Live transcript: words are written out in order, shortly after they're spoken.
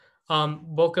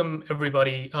Welcome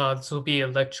everybody. This will be a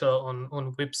lecture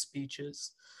on whip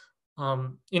speeches.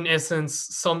 In essence,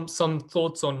 some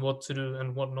thoughts on what to do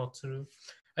and what not to do.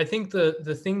 I think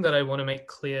the thing that I want to make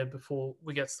clear before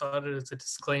we get started as a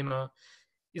disclaimer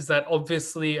is that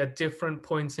obviously at different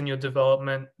points in your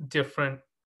development, different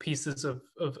pieces of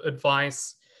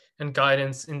advice and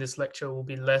guidance in this lecture will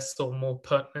be less or more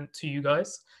pertinent to you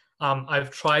guys.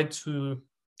 I've tried to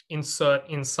insert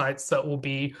insights that will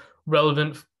be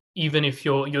relevant even if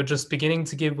you're just beginning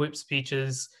to give whip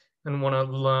speeches and want to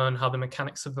learn how the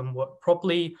mechanics of them work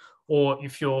properly, or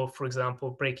if you're, for example,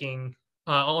 breaking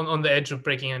on the edge of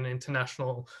breaking an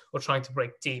international or trying to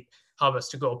break deep, how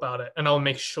best to go about it. And I'll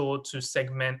make sure to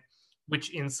segment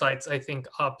which insights I think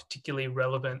are particularly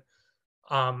relevant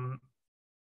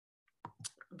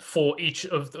for each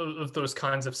of those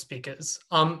kinds of speakers.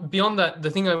 Beyond that, the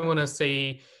thing I want to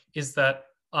say is that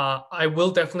I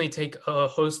will definitely take a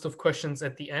host of questions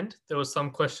at the end. There were some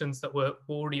questions that were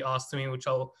already asked to me, which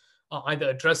I'll either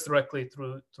address directly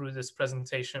through this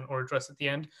presentation or address at the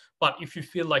end. But if you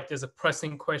feel like there's a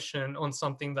pressing question on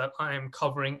something that I am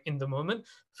covering in the moment,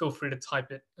 feel free to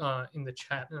type it in the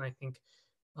chat. And I think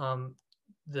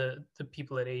the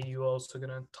people at AU are also going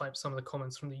to type some of the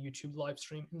comments from the YouTube live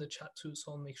stream in the chat too.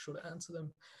 So I'll make sure to answer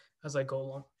them as I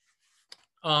go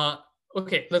along.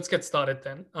 Okay, let's get started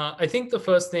then. I think the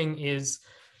first thing is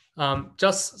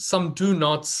just some do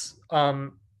nots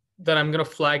that I'm going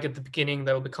to flag at the beginning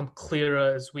that will become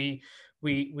clearer as we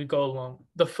go along.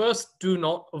 The first do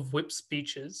not of whip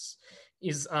speeches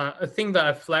is a thing that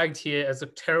I've flagged here as a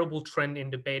terrible trend in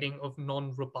debating of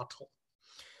non-rebuttal.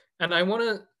 And I want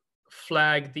to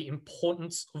flag the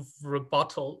importance of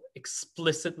rebuttal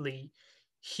explicitly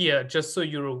here, just so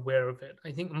you're aware of it.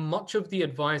 I think much of the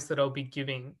advice that I'll be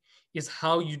giving is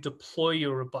how you deploy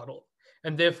your rebuttal.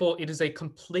 And therefore, it is a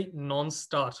complete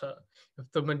non-starter if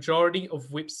the majority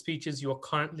of whip speeches you're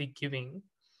currently giving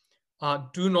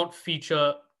do not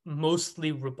feature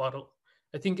mostly rebuttal.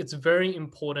 I think it's very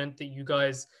important that you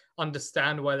guys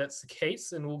understand why that's the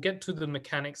case. And we'll get to the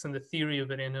mechanics and the theory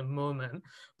of it in a moment.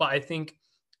 But I think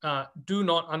do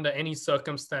not, under any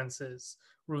circumstances,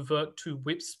 revert to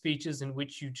whip speeches in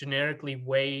which you generically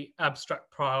weigh abstract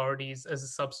priorities as a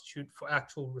substitute for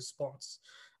actual response.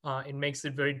 It makes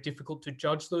it very difficult to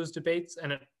judge those debates,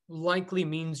 and it likely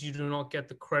means you do not get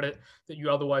the credit that you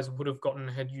otherwise would have gotten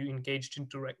had you engaged in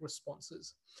direct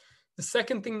responses. The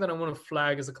second thing that I want to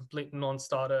flag as a complete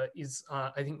non-starter is,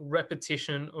 I think,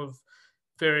 repetition of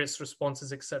various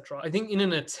responses, etc. I think in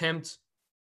an attempt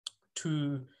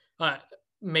to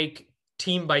make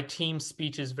team-by-team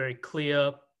speeches very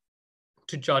clear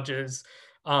to judges,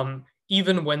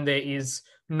 even when there is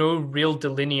no real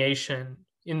delineation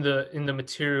in the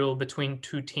material between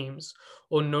two teams,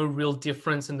 or no real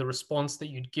difference in the response that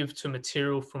you'd give to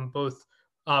material from both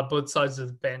sides of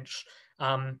the bench.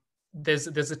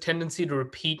 There's a tendency to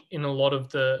repeat in a lot of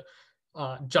the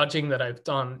judging that I've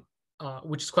done,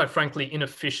 which is quite frankly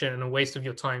inefficient and a waste of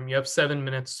your time. You have 7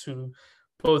 minutes to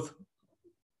both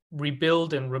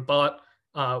rebuild and rebut,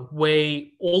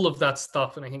 weigh, all of that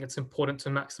stuff. And I think it's important to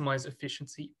maximize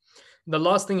efficiency. The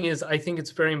last thing is, I think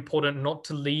it's very important not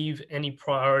to leave any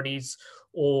priorities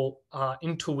or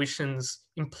intuitions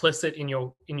implicit in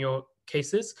your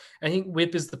cases. I think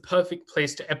whip is the perfect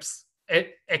place to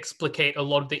explicate a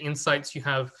lot of the insights you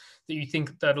have that you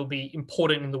think that'll be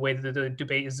important in the way that the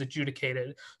debate is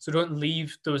adjudicated. So don't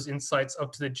leave those insights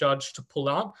up to the judge to pull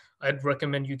out. I'd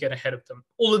recommend you get ahead of them.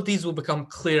 All of these will become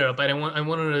clearer, but I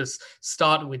wanted to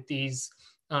start with these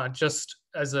just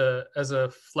as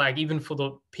a flag, even for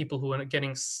the people who are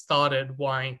getting started,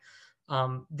 why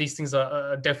these things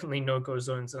are definitely no-go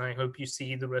zones, and I hope you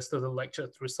see the rest of the lecture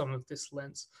through some of this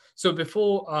lens. So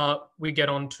before we get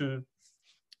on to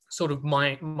sort of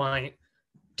my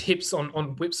tips on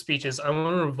whip speeches, I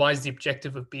want to revise the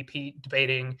objective of BP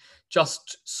debating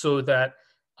just so that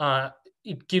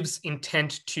it gives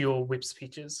intent to your whip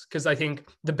speeches, because I think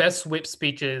the best whip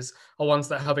speeches are ones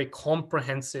that have a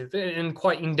comprehensive and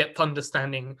quite in-depth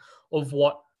understanding of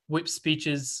what whip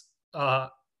speeches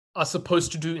are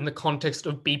supposed to do in the context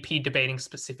of BP debating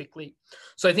specifically.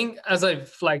 So I think, as I've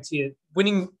flagged here,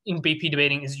 winning in BP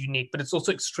debating is unique, but it's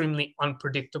also extremely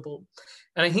unpredictable.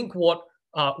 And I think what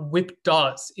whip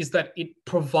does is that it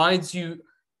provides you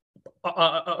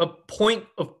a point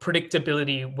of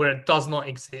predictability where it does not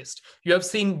exist. You have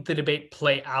seen the debate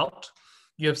play out.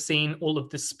 You have seen all of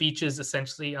the speeches,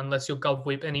 essentially, unless you're gov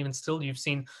whip, and even still, you've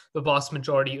seen the vast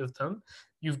majority of them.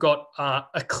 You've got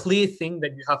a clear thing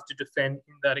that you have to defend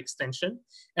in that extension.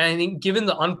 And I think given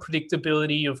the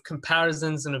unpredictability of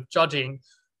comparisons and of judging,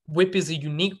 whip is a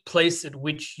unique place at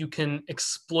which you can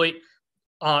exploit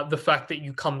the fact that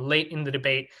you come late in the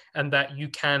debate and that you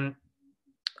can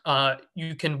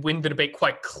win the debate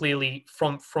quite clearly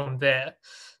from there.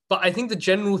 But I think the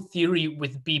general theory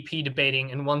with BP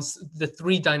debating, and once the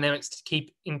three dynamics to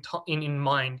keep in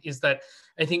mind, is that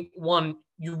I think one,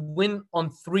 you win on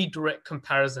three direct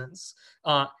comparisons.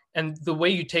 And the way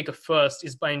you take a first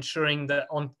is by ensuring that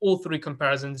on all three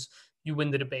comparisons, you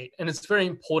win the debate. And it's very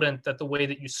important that the way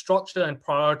that you structure and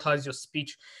prioritize your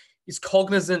speech is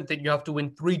cognizant that you have to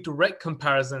win three direct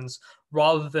comparisons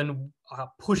rather than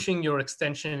pushing your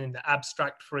extension in the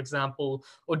abstract, for example,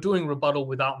 or doing rebuttal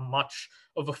without much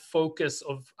of a focus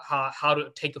of how to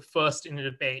take a first in a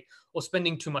debate, or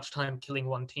spending too much time killing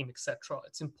one team, etc.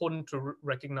 It's important to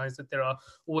recognize that there are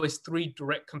always three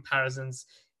direct comparisons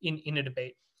in a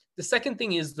debate. The second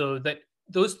thing is, though, that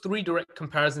those three direct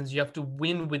comparisons you have to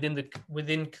win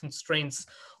within constraints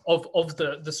of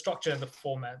the structure and the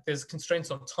format. There's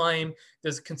constraints on time,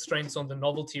 there's constraints on the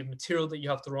novelty of material that you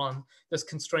have to run, there's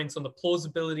constraints on the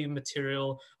plausibility of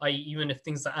material, i.e. even if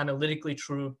things are analytically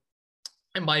true,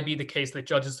 it might be the case that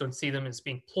judges don't see them as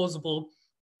being plausible.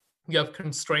 You have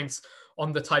constraints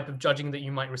on the type of judging that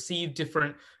you might receive,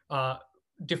 different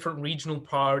regional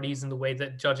priorities in the way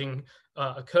that judging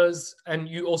occurs. And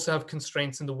you also have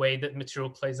constraints in the way that material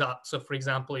plays out. So for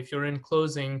example, if you're in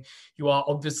closing, you are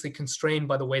obviously constrained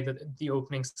by the way that the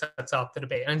opening sets out the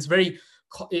debate. And it's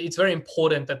very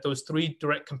important that those three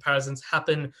direct comparisons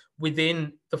happen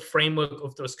within the framework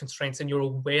of those constraints and you're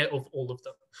aware of all of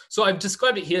them. So I've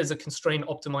described it here as a constraint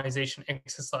optimization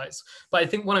exercise. But I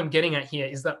think what I'm getting at here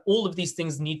is that all of these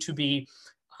things need to be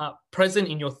present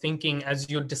in your thinking as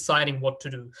you're deciding what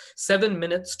to do. 7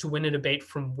 minutes to win a debate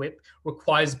from Whip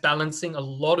requires balancing a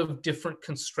lot of different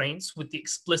constraints with the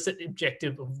explicit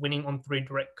objective of winning on three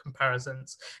direct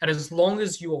comparisons. And as long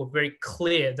as you are very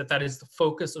clear that that is the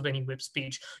focus of any Whip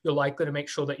speech, you're likely to make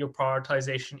sure that your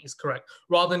prioritization is correct,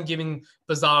 rather than giving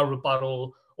bizarre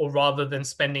rebuttal, or rather than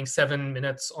spending 7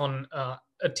 minutes on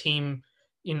a team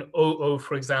in OO,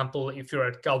 for example, if you're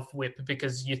at Gulf Whip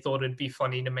because you thought it'd be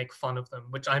funny to make fun of them,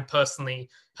 which I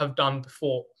personally have done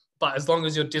before. But as long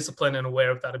as you're disciplined and aware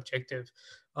of that objective,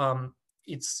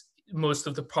 it's most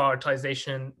of the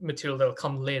prioritization material that will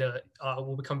come later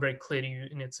will become very clear to you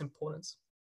in its importance.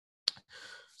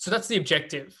 So that's the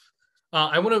objective.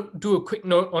 I want to do a quick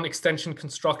note on extension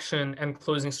construction and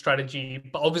closing strategy,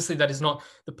 but obviously that is not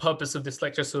the purpose of this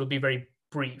lecture, so it'll be very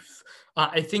brief.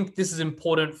 I think this is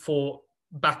important for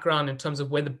background in terms of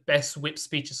where the best Whip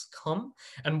speeches come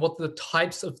and what the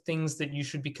types of things that you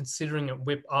should be considering at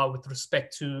Whip are with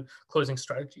respect to closing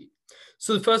strategy.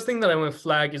 So the first thing that I want to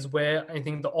flag is where I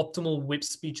think the optimal Whip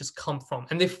speeches come from.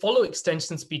 And they follow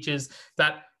extension speeches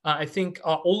that I think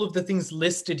are all of the things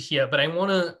listed here, but I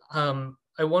want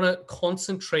to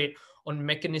concentrate on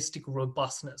mechanistic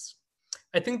robustness.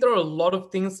 I think there are a lot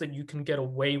of things that you can get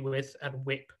away with at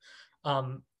Whip.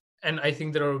 And I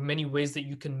think there are many ways that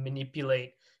you can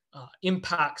manipulate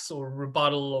impacts or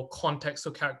rebuttal or context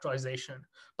or characterization.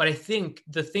 But I think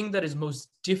the thing that is most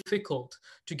difficult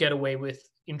to get away with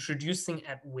introducing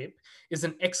at Whip is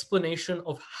an explanation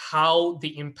of how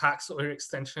the impacts or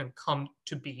extension come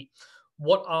to be.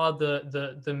 What are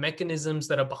the mechanisms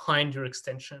that are behind your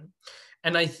extension?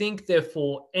 And I think,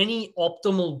 therefore, any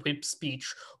optimal Whip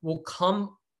speech will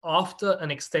come after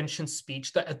an extension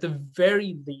speech that at the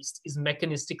very least is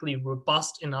mechanistically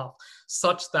robust enough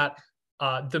such that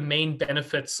the main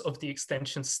benefits of the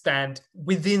extension stand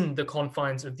within the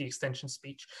confines of the extension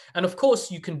speech. And of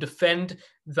course, you can defend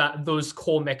those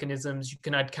core mechanisms, you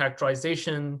can add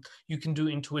characterization, you can do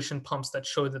intuition pumps that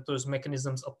show that those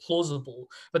mechanisms are plausible,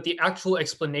 but the actual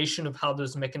explanation of how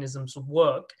those mechanisms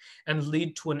work and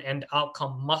lead to an end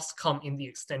outcome must come in the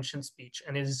extension speech.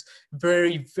 And it is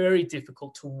very, very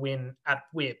difficult to win at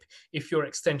Whip if your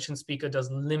extension speaker does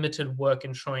limited work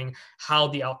in showing how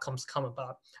the outcomes come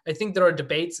about. I think there are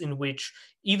debates in which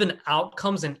even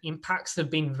outcomes and impacts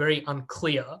have been very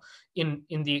unclear in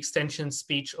the extension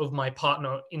speech of my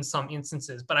partner in some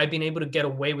instances, but I've been able to get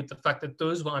away with the fact that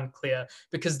those were unclear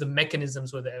because the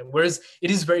mechanisms were there. Whereas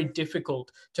it is very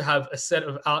difficult to have a set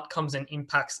of outcomes and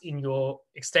impacts in your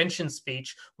extension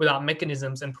speech without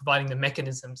mechanisms and providing the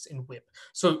mechanisms in Whip.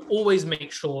 So always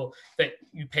make sure that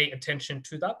you pay attention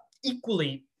to that.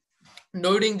 Equally,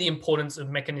 noting the importance of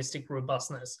mechanistic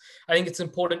robustness, I think it's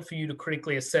important for you to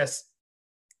critically assess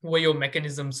where your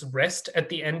mechanisms rest at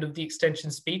the end of the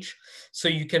extension speech, so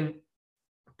you can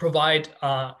provide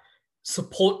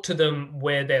support to them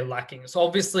where they're lacking. So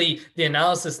obviously the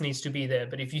analysis needs to be there,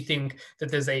 but if you think that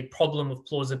there's a problem of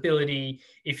plausibility,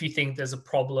 if you think there's a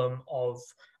problem of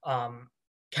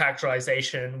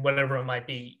characterization, whatever it might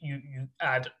be, you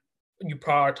add you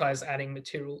prioritize adding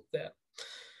material there.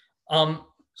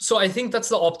 So I think that's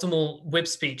the optimal whip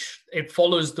speech. It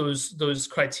follows those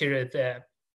criteria there.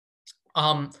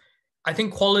 I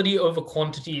think quality over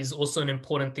quantity is also an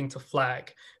important thing to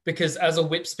flag, because as a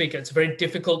whip speaker, it's very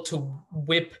difficult to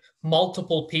whip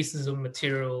multiple pieces of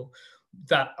material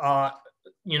that are,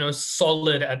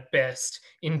 solid at best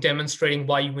in demonstrating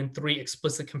why you win 3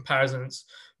 explicit comparisons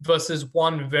versus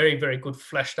one very, very good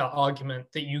fleshed out argument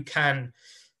that you can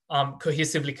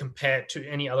cohesively compare to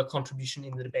any other contribution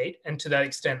in the debate. And to that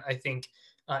extent, I think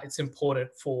it's important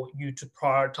for you to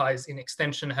prioritize in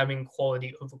extension having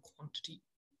quality over quantity.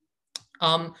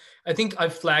 I think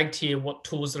I've flagged here what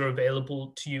tools are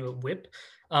available to you at WIP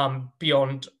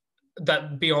beyond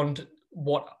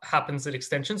what happens at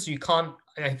extension. So you can't,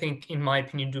 I think, in my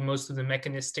opinion, do most of the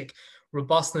mechanistic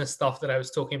robustness stuff that I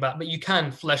was talking about, but you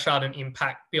can flesh out an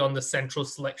impact beyond the central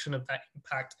selection of that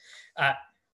impact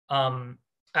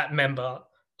at member.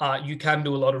 You can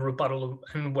do a lot of rebuttal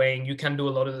and weighing. You can do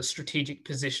a lot of the strategic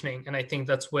positioning. And I think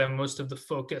that's where most of the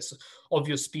focus of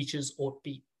your speeches ought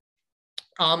be.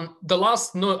 The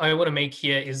last note I want to make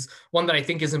here is one that I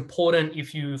think is important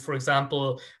if you, for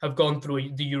example, have gone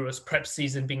through the Euros prep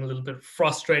season being a little bit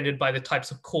frustrated by the types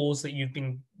of calls that you've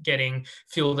been getting,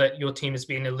 feel that your team has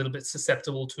been a little bit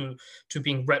susceptible to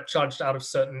being rep charged out of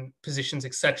certain positions,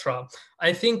 etc.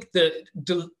 I think that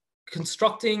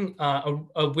constructing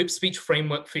a whip speech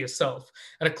framework for yourself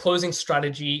and a closing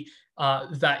strategy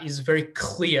that is very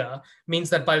clear means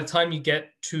that by the time you get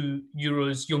to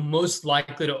Euros, you're most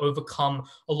likely to overcome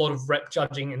a lot of rep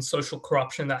judging and social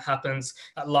corruption that happens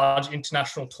at large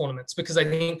international tournaments. Because I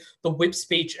think the whip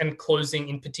speech and closing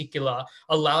in particular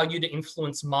allow you to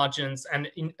influence margins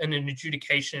and an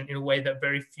adjudication in a way that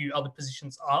very few other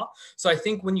positions are. So I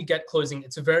think when you get closing,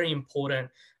 it's very important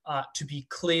to be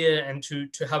clear and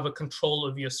to have a control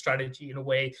of your strategy in a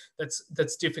way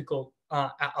that's difficult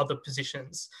at other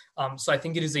positions. So I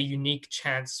think it is a unique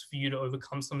chance for you to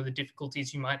overcome some of the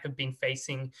difficulties you might have been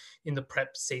facing in the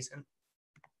prep season.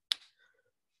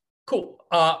 Cool.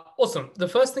 Awesome. The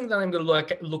first thing that I'm going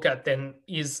to look at then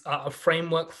is a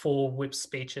framework for whip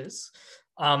speeches.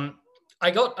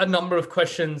 I got a number of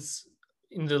questions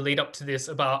in the lead up to this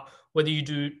about whether you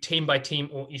do team by team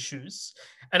or issues.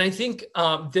 And I think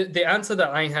the answer that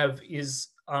I have is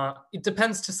it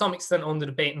depends to some extent on the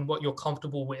debate and what you're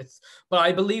comfortable with. But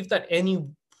I believe that any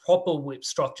proper whip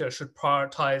structure should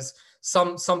prioritize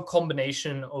some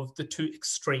combination of the two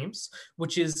extremes,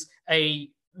 which is a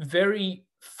very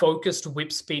focused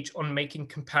whip speech on making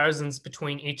comparisons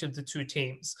between each of the two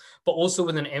teams, but also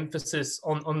with an emphasis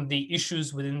on the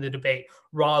issues within the debate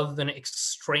rather than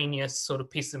extraneous sort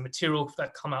of piece of material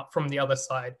that come out from the other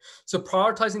side. So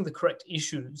prioritizing the correct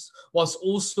issues whilst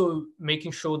also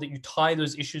making sure that you tie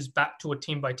those issues back to a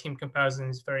team by team comparison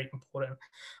is very important.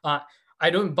 I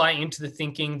don't buy into the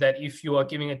thinking that if you are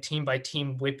giving a team by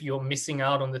team whip, you're missing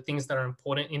out on the things that are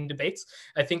important in debates.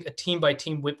 I think a team by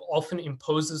team whip often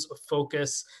imposes a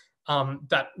focus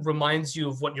that reminds you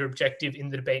of what your objective in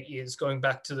the debate is, going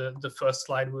back to the first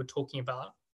slide we were talking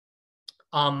about.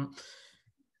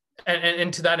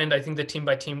 And to that end, I think the team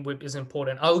by team whip is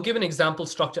important. I'll give an example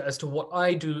structure as to what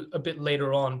I do a bit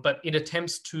later on, but it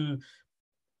attempts to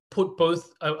put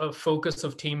both a focus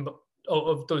of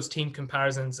those team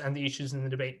comparisons and the issues in the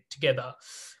debate together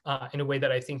in a way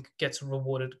that I think gets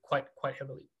rewarded quite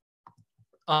heavily.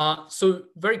 So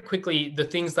very quickly, the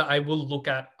things that I will look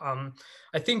at,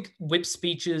 I think whip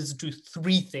speeches do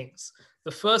 3 things.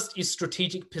 The first is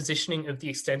strategic positioning of the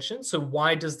extension. So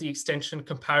why does the extension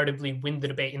comparatively win the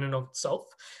debate in and of itself?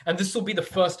 And this will be the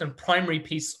first and primary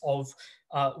piece of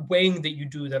weighing that you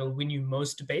do that'll win you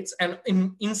most debates. And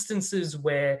in instances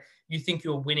where you think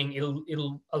you're winning,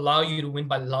 it'll allow you to win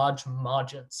by large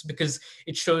margins, because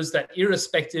it shows that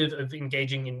irrespective of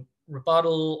engaging in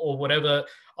rebuttal or whatever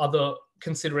other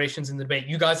considerations in the debate,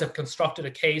 you guys have constructed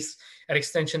a case at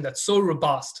extension that's so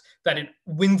robust that it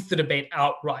wins the debate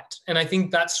outright. And I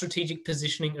think that strategic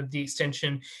positioning of the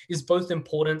extension is both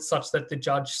important such that the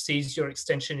judge sees your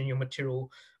extension and your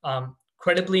material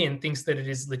credibly and thinks that it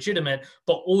is legitimate,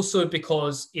 but also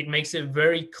because it makes it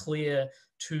very clear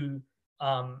to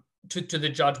the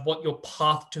judge what your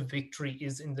path to victory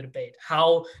is in the debate.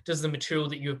 How does the material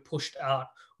that you have pushed out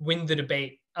win the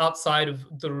debate outside of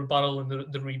the rebuttal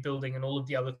and the rebuilding and all of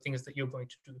the other things that you're going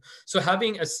to do? So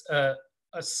having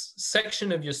a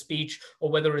section of your speech,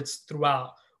 or whether it's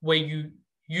throughout, where you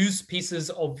use pieces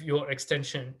of your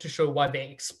extension to show why they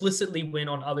explicitly win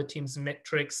on other teams'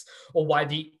 metrics, or why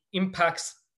the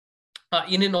impacts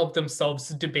in and of themselves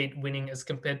debate winning as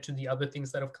compared to the other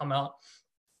things that have come out,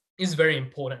 is very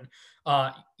important.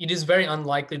 it is very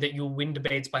unlikely that you'll win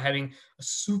debates by having a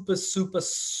super, super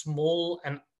small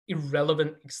and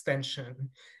irrelevant extension,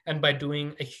 and by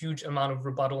doing a huge amount of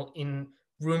rebuttal in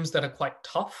rooms that are quite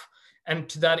tough. And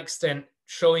to that extent,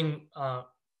 showing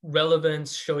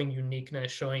relevance, showing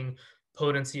uniqueness, showing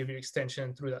potency of your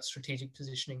extension through that strategic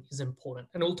positioning is important.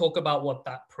 And we'll talk about what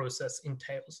that process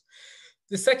entails.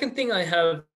 The second thing I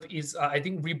have is I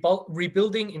think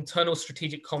rebuilding internal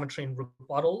strategic commentary and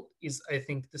rebuttal is, I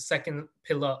think, the second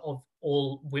pillar of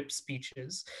all whip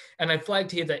speeches. And I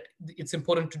flagged here that it's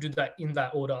important to do that in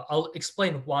that order. I'll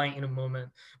explain why in a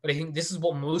moment, but I think this is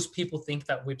what most people think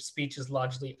that whip speeches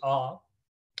largely are.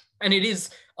 And it is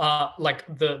like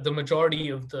the majority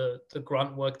of the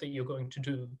grunt work that you're going to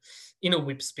do in a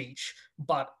whip speech.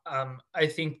 But I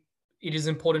think it is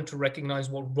important to recognize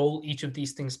what role each of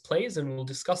these things plays, and we'll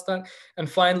discuss that. And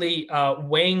finally,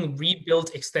 weighing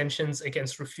rebuilt extensions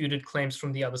against refuted claims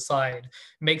from the other side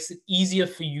makes it easier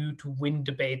for you to win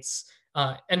debates,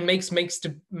 and makes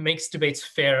debates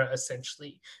fair,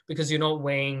 essentially, because you're not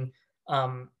weighing,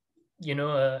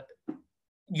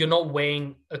 you're not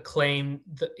weighing a claim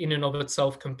that in and of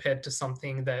itself compared to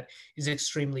something that is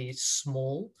extremely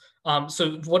small.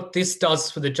 So what this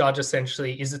does for the judge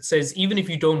essentially is it says, even if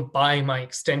you don't buy my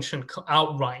extension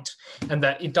outright, and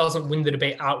that it doesn't win the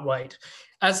debate outright,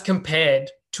 as compared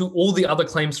to all the other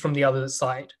claims from the other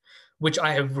side, which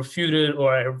I have refuted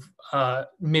or I have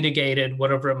mitigated,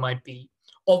 whatever it might be,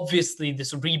 obviously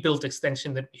this rebuilt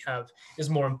extension that we have is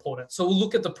more important. So we'll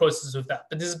look at the process of that.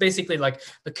 But this is basically like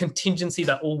the contingency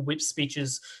that all whip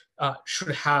speeches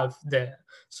should have there,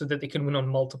 so that they can win on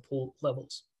multiple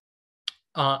levels.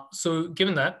 So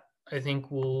given that, I think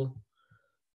we'll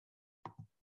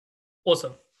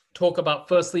also talk about,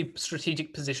 firstly,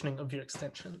 strategic positioning of your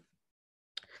extension.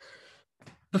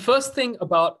 The first thing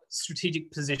about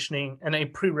strategic positioning, and a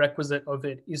prerequisite of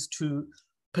it, is to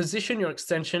position your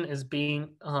extension as being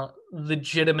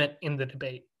legitimate in the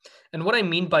debate. And what I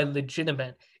mean by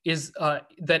legitimate is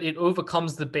that it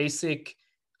overcomes the basic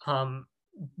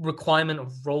requirement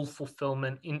of role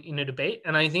fulfillment in a debate.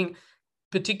 And I think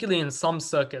particularly in some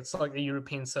circuits, like the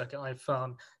European circuit, I've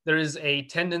found there is a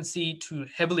tendency to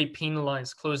heavily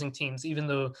penalize closing teams, even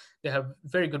though they have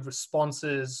very good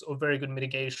responses or very good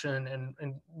mitigation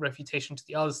and refutation to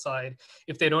the other side,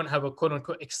 if they don't have a quote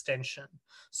unquote extension.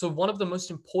 So one of the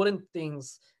most important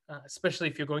things, especially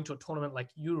if you're going to a tournament like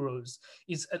Euros,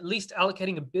 is at least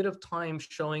allocating a bit of time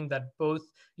showing that both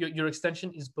your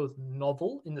extension is both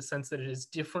novel in the sense that it is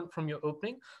different from your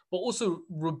opening, but also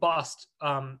robust,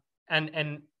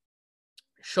 and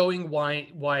showing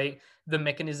why the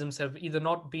mechanisms have either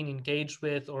not been engaged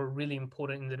with or really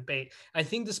important in the debate. I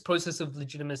think this process of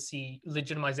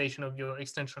legitimization of your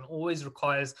extension always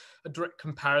requires a direct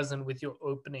comparison with your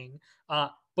opening,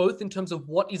 both in terms of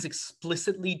what is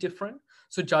explicitly different,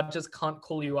 so judges can't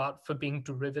call you out for being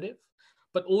derivative,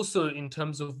 but also in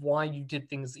terms of why you did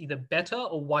things either better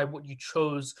or why what you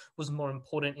chose was more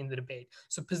important in the debate.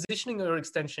 So positioning your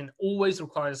extension always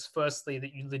requires, firstly,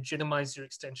 that you legitimize your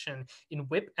extension in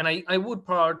whip. And I would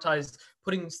prioritize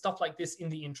putting stuff like this in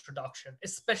the introduction,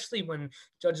 especially when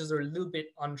judges are a little bit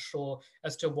unsure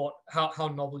as to how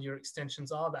novel your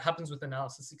extensions are. That happens with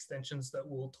analysis extensions that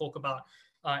we'll talk about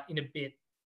in a bit.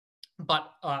 But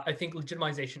I think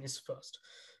legitimization is first.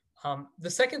 The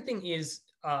second thing is,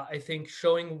 I think,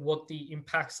 showing what the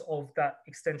impacts of that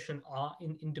extension are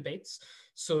in debates.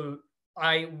 So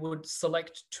I would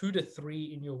select 2 to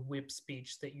 3 in your whip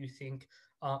speech that you think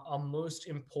are most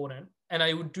important. And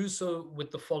I would do so with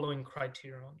the following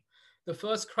criterion. The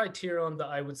first criterion that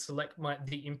I would select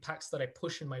the impacts that I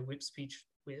push in my whip speech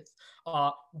with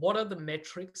are, what are the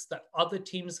metrics that other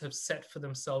teams have set for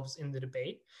themselves in the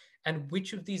debate, and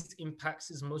which of these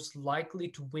impacts is most likely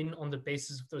to win on the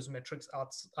basis of those metrics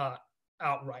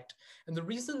outright. And the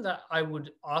reason that I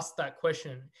would ask that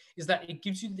question is that it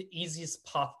gives you the easiest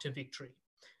path to victory,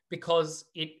 because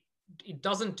it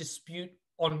doesn't dispute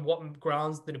on what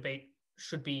grounds the debate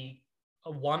should be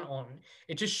won on.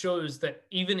 It just shows that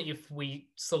even if we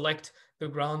select the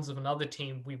grounds of another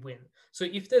team, we win. So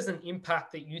if there's an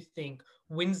impact that you think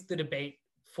wins the debate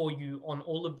for you on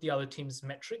all of the other teams'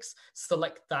 metrics,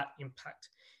 select that impact.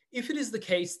 If it is the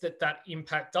case that that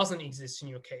impact doesn't exist in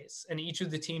your case, and each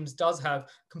of the teams does have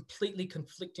completely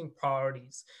conflicting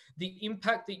priorities, the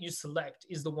impact that you select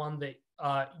is the one that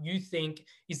you think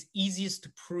is easiest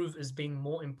to prove as being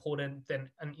more important than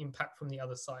an impact from the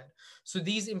other side. So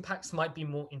these impacts might be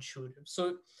more intuitive.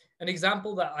 So an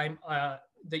example that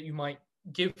that you might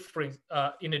give for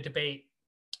in a debate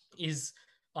is,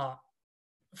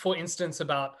 for instance,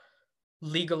 about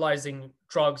legalizing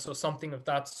drugs or something of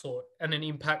that sort, and an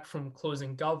impact from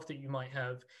closing gov that you might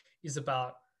have is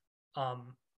about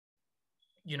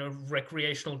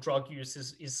recreational drug use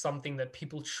is something that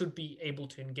people should be able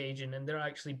to engage in, and there are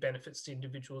actually benefits to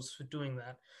individuals for doing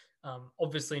that.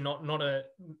 Obviously, not a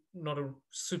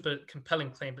super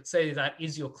compelling claim, but say that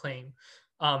is your claim,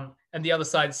 and the other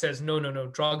side says no,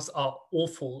 drugs are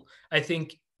awful. I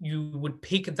think you would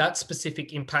pick that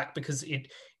specific impact because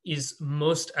it is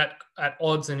most at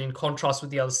odds and in contrast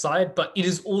with the other side, but it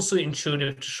is also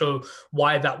intuitive to show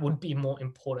why that would be more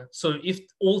important. So if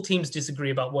all teams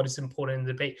disagree about what is important in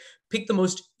the debate, pick the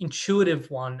most intuitive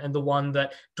one and the one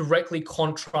that directly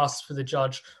contrasts for the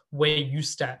judge where you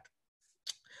stand.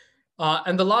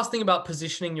 And the last thing about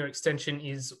positioning your extension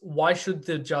is, why should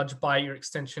the judge buy your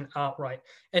extension outright?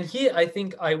 And here I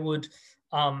think I would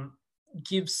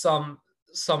give some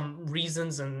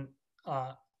reasons and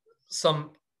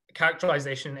some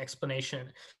characterization and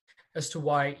explanation as to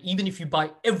why, even if you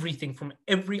buy everything from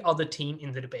every other team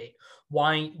in the debate,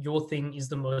 why your thing is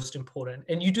the most important.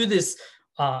 And you do this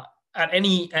at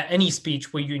any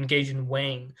speech where you engage in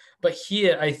weighing. But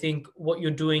here, I think what you're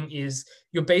doing is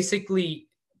you're basically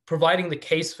providing the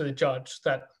case for the judge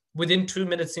that within 2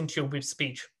 minutes into your whip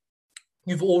speech,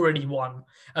 you've already won.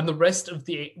 And the rest of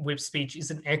the whip speech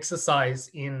is an exercise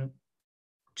in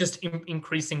just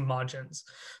increasing margins.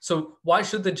 So why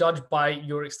should the judge buy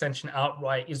your extension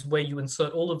outright is where you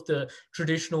insert all of the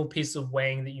traditional piece of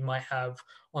weighing that you might have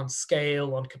on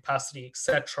scale, on capacity,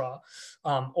 etc.,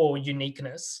 or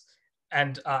uniqueness.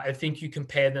 And I think you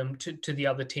compare them to the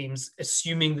other teams,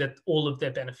 assuming that all of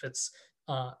their benefits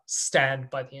stand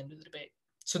by the end of the debate.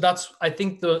 So that's, I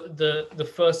think,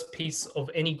 the first piece of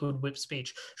any good whip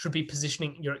speech should be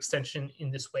positioning your extension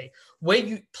in this way. Where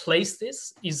you place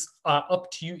this is up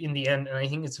to you in the end, and I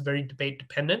think it's very debate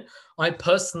dependent. I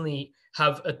personally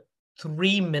have a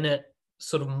 3-minute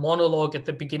sort of monologue at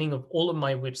the beginning of all of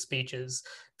my whip speeches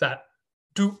that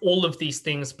do all of these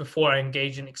things before I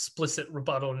engage in explicit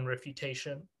rebuttal and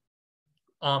refutation.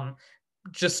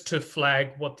 Just to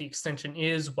flag what the extension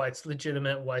is, why it's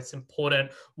legitimate, why it's important,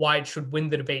 why it should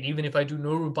win the debate, even if I do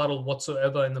no rebuttal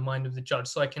whatsoever in the mind of the judge.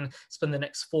 So I can spend the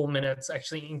next 4 minutes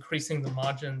actually increasing the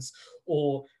margins,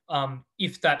 or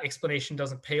if that explanation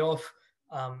doesn't pay off,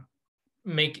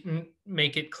 make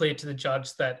it clear to the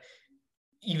judge that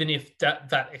even if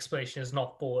that explanation is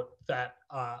not bought, that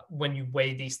when you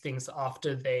weigh these things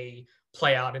after they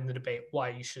play out in the debate, why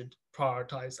you should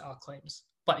prioritize our claims.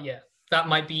 But yeah, that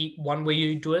might be one way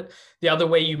you do it. The other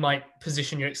way you might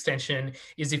position your extension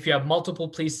is if you have multiple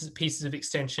pieces of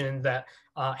extension that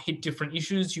hit different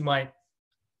issues, you might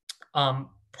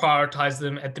prioritize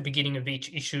them at the beginning of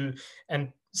each issue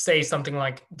and say something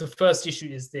like, the first issue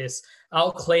is this.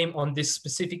 Our claim on this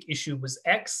specific issue was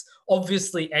X.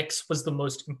 Obviously, X was the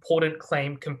most important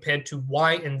claim compared to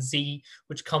Y and Z,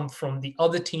 which come from the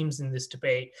other teams in this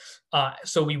debate.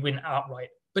 So we win outright.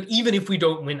 But even if we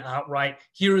don't win outright,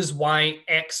 here is why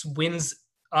X wins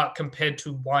compared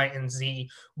to Y and Z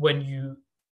when you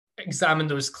examine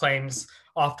those claims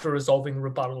after resolving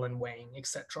rebuttal and weighing,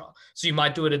 etc. So you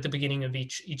might do it at the beginning of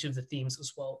each of the themes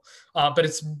as well. But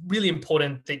it's really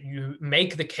important that you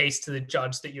make the case to the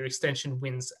judge that your extension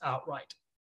wins outright.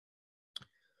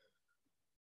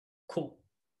 Cool.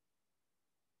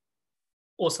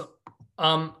 Awesome.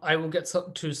 I will get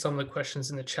to some of the questions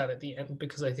in the chat at the end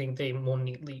because I think they more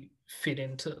neatly fit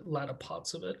into latter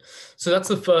parts of it. So that's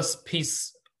the first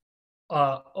piece,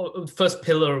 first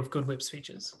pillar of good whip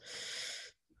speeches.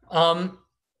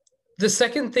 The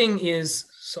second thing is,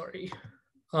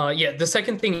 the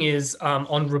second thing is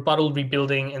on rebuttal,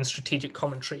 rebuilding, and strategic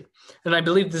commentary. And I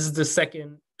believe this is the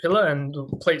second pillar and the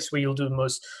place where you'll do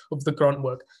most of the grunt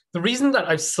work. The reason that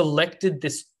I've selected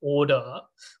this order,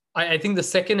 I think the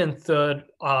second and third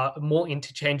are more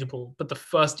interchangeable, but the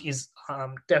first is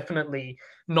definitely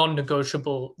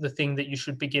non-negotiable. The thing that you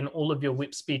should begin all of your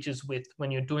whip speeches with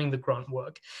when you're doing the grunt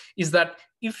work is that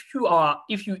if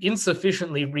you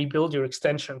insufficiently rebuild your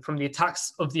extension from the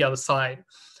attacks of the other side,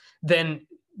 then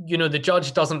the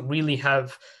judge doesn't really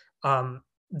have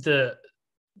the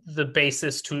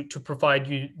basis to provide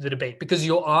you the debate, because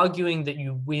you're arguing that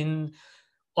you win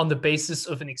on the basis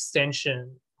of an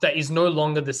extension that is no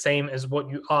longer the same as what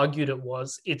you argued it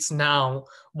was. It's now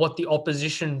what the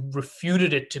opposition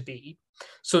refuted it to be.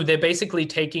 So they're basically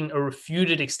taking a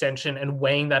refuted extension and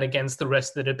weighing that against the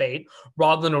rest of the debate,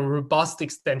 rather than a robust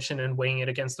extension and weighing it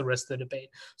against the rest of the debate.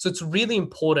 So it's really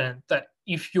important that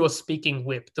if you're speaking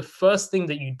whip, the first thing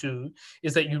that you do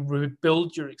is that you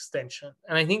rebuild your extension.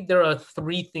 And I think there are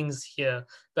 3 things here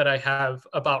that I have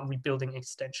about rebuilding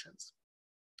extensions.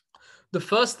 The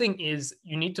first thing is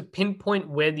you need to pinpoint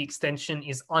where the extension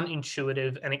is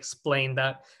unintuitive and explain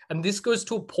that. And this goes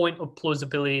to a point of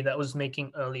plausibility that I was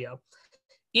making earlier.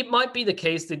 It might be the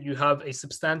case that you have a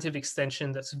substantive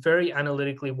extension that's very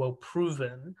analytically well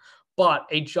proven, but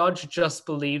a judge just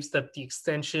believes that the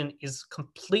extension is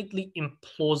completely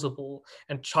implausible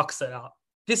and chucks it out.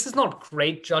 This is not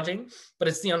great judging, but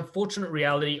it's the unfortunate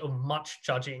reality of much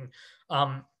judging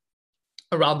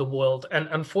around the world. And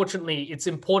unfortunately, it's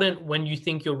important when you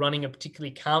think you're running a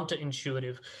particularly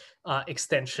counterintuitive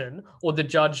extension, or the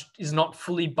judge is not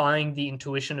fully buying the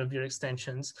intuition of your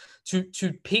extensions,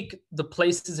 to pick the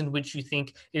places in which you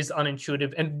think is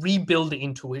unintuitive and rebuild the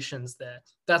intuitions there.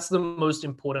 That's the most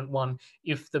important one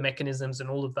if the mechanisms and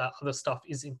all of that other stuff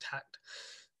is intact.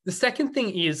 The second thing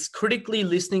is critically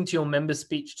listening to your member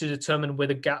speech to determine where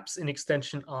the gaps in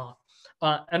extension are.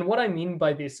 And what I mean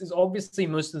by this is obviously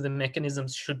most of the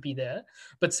mechanisms should be there.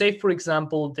 But say, for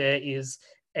example, there is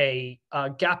a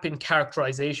gap in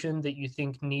characterization that you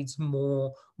think needs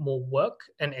more work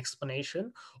and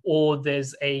explanation, or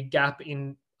there's a gap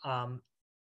in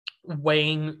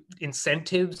weighing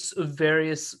incentives of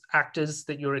various actors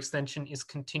that your extension is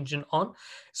contingent on.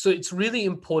 So it's really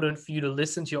important for you to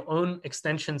listen to your own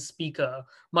extension speaker,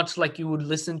 much like you would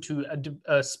listen to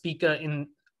a speaker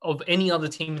of any other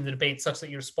team in the debate, such that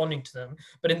you're responding to them.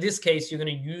 But in this case, you're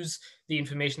going to use the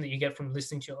information that you get from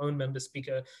listening to your own member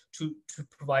speaker to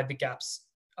provide the gaps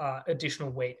additional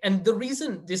weight. And the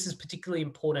reason this is particularly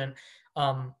important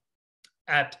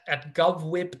at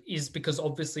GovWhip is because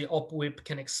obviously OpWhip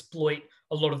can exploit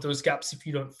a lot of those gaps if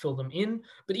you don't fill them in.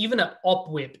 But even at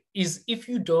OpWhip is if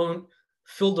you don't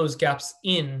fill those gaps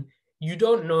in, you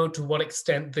don't know to what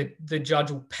extent the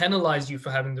judge will penalize you for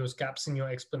having those gaps in your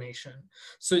explanation.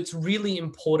 So it's really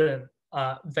important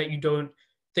that you don't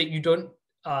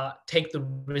take the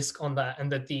risk on that,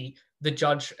 and that the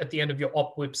judge at the end of your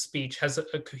OpWhip speech has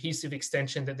a cohesive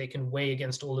extension that they can weigh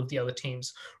against all of the other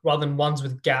teams, rather than ones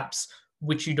with gaps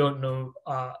which you don't know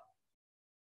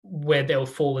where they'll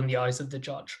fall in the eyes of the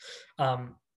judge.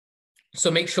 So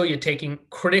make sure you're taking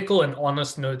critical and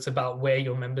honest notes about where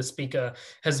your member speaker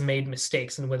has made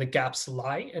mistakes and where the gaps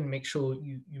lie, and make sure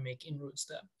you make inroads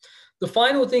there. The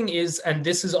final thing is, and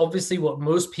this is obviously what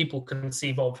most people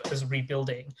conceive of as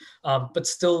rebuilding, but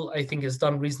still I think is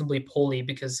done reasonably poorly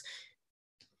because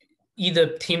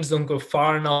either teams don't go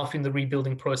far enough in the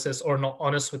rebuilding process or are not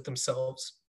honest with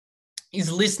themselves,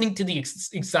 is listening to the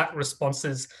exact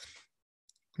responses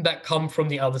that come from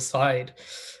the other side,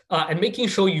 and making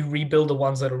sure you rebuild the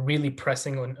ones that are really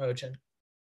pressing and urgent.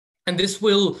 And this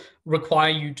will require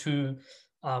you to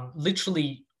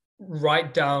literally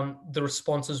write down the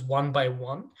responses one by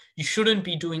one. You shouldn't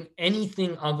be doing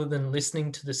anything other than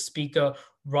listening to the speaker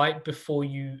right before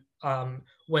you,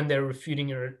 when they're refuting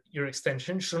your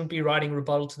extension. Shouldn't be writing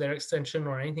rebuttal to their extension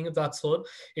or anything of that sort.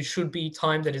 It should be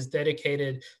time that is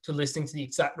dedicated to listening to the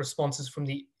exact responses from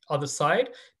the other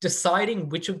side, deciding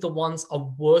which of the ones are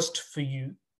worst for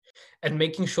you, and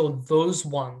making sure those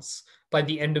ones by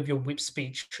the end of your whip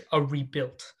speech are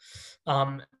rebuilt.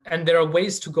 And there are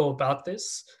ways to go about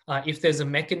this. If there's a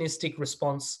mechanistic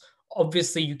response,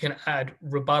 obviously you can add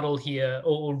rebuttal here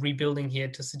or rebuilding here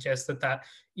to suggest that that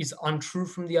is untrue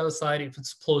from the other side. If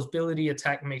it's plausibility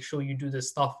attack, make sure you do this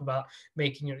stuff about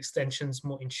making your extensions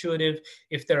more intuitive.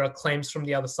 If there are claims from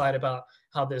the other side about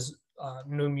how there's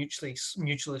no mutual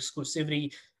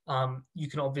exclusivity, you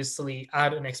can obviously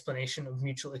add an explanation of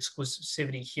mutual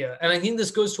exclusivity here. And I think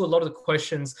this goes to a lot of the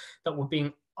questions that were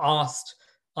being asked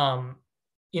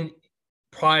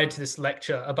prior to this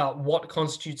lecture about what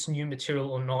constitutes new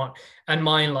material or not. And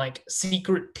my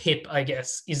secret tip, I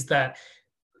guess, is that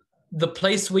the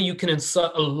place where you can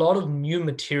insert a lot of new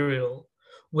material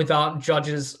without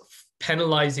judges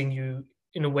penalizing you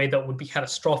in a way that would be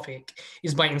catastrophic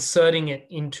is by inserting it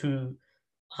into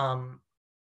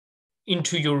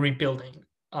your rebuilding,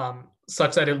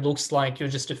 such that it looks like you're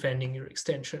just defending your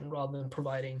extension rather than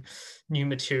providing new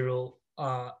material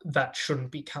that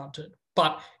shouldn't be counted.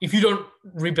 But if you don't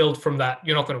rebuild from that,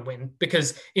 you're not going to win,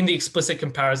 because in the explicit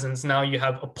comparisons, now you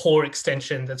have a poor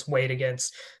extension that's weighed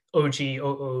against OG,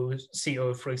 OO,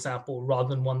 CO, for example, rather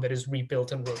than one that is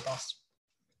rebuilt and robust.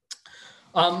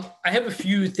 I have a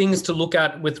few things to look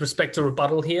at with respect to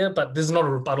rebuttal here, but this is not a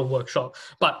rebuttal workshop.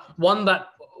 But one that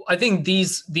I think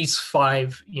these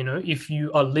five, if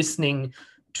you are listening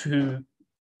to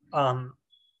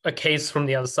a case from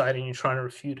the other side and you're trying to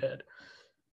refute it,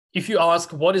 if you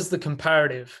ask, what is the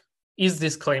comparative? Is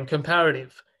this claim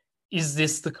comparative? Is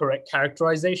this the correct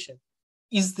characterization?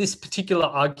 Is this particular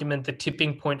argument the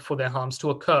tipping point for their harms to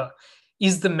occur?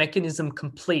 Is the mechanism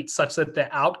complete such that the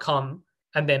outcome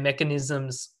and their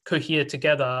mechanisms cohere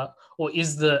together, or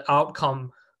is the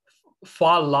outcome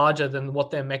far larger than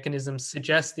what their mechanisms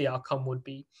suggest the outcome would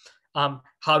be?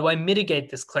 How do I mitigate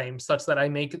this claim such that I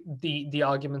make the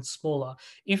argument smaller?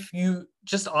 If you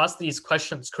just ask these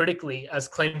questions critically as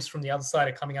claims from the other side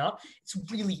are coming out, it's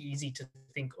really easy to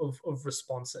think of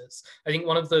responses. I think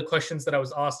one of the questions that I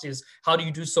was asked is, how do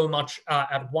you do so much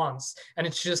at once? And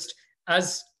it's just,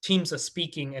 as teams are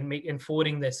speaking and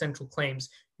forwarding their central claims,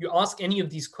 you ask any of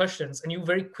these questions and you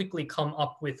very quickly come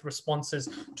up with responses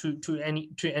to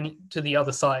the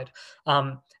other side.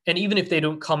 And even if they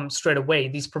don't come straight away,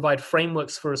 these provide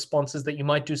frameworks for responses that you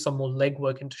might do some more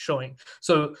legwork into showing.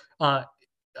 So a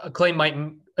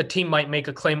team might make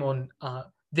a claim on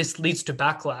this leads to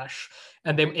backlash,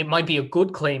 and then it might be a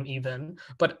good claim even,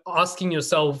 but asking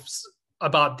yourselves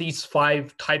about these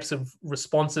 5 types of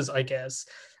responses, I guess,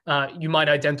 you might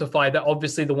identify that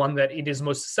obviously the one that it is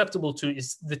most susceptible to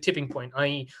is the tipping point,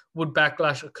 i.e. would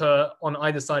backlash occur on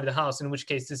either side of the house, in which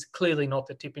case this is clearly not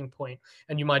the tipping point,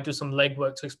 and you might do some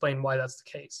legwork to explain why that's the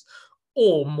case.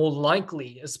 Or more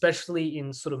likely, especially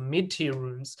in sort of mid-tier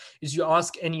rooms, is you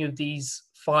ask any of these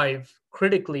 5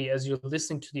 critically as you're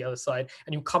listening to the other side,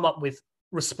 and you come up with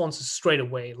responses straight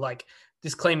away, like,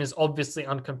 this claim is obviously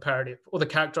uncomparative, or the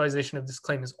characterization of this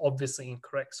claim is obviously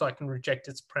incorrect, so I can reject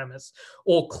its premise.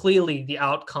 Or clearly the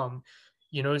outcome,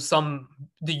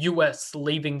 the US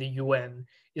leaving the UN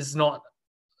is not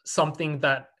something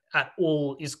that at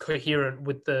all is coherent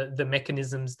with the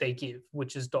mechanisms they give,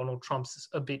 which is Donald Trump's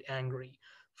a bit angry,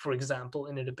 for example,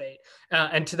 in a debate.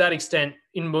 And to that extent,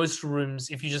 in most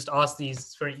rooms, if you just ask these,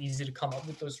 it's very easy to come up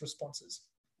with those responses.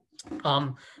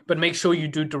 But make sure you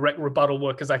do direct rebuttal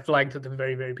work, as I flagged at the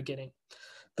very, very beginning.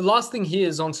 The last thing here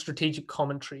is on strategic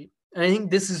commentary. And I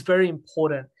think this is very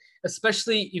important,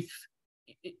 especially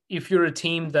if you're a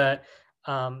team that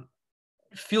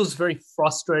feels very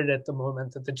frustrated at the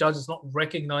moment that the judge is not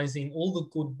recognizing all the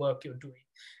good work you're doing.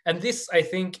 And this, I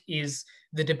think, is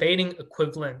the debating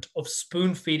equivalent of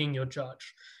spoon feeding your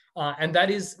judge. And that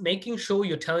is making sure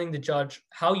you're telling the judge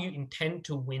how you intend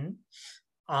to win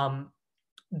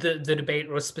the debate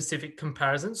or a specific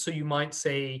comparison. So you might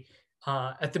say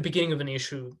at the beginning of an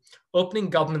issue, opening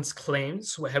government's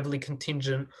claims were heavily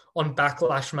contingent on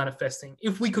backlash manifesting.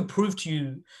 If we could prove to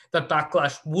you that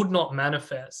backlash would not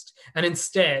manifest, and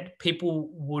instead people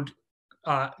would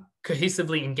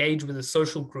cohesively engage with a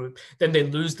social group, then they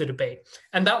lose the debate.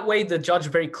 And that way the judge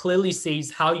very clearly sees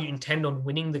how you intend on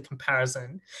winning the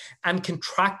comparison and can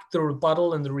track the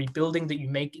rebuttal and the rebuilding that you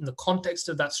make in the context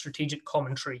of that strategic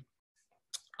commentary.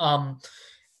 And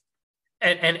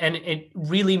it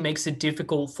really makes it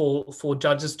difficult for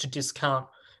judges to discount,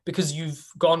 because you've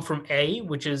gone from A,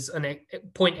 which is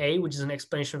point A, which is an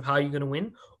explanation of how you're going to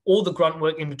win, all the grunt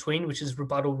work in between, which is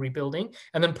rebuttal rebuilding,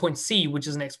 and then point C, which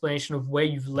is an explanation of where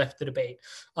you've left the debate.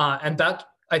 And that,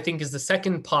 I think, is the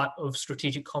second part of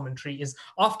strategic commentary, is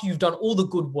after you've done all the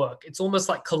good work, it's almost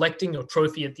like collecting your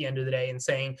trophy at the end of the day and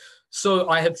saying, so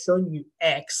I have shown you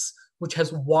X, which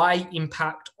has Y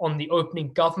impact on the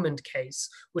opening government case,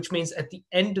 which means at the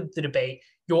end of the debate,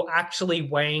 you're actually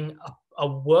weighing a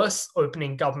worse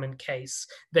opening government case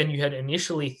than you had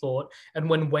initially thought. And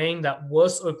when weighing that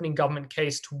worse opening government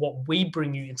case to what we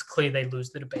bring you, it's clear they lose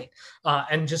the debate.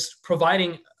 And just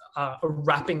providing a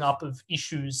wrapping up of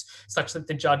issues such that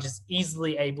the judge is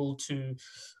easily able to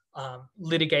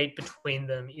litigate between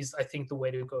them is, I think, the way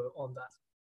to go on that.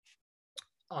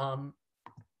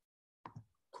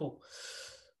 Cool.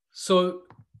 So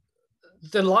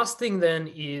the last thing then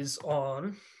is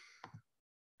on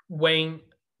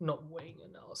not weighing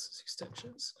analysis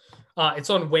extensions. It's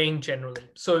on weighing generally.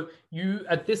 So you,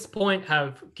 at this point,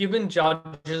 have given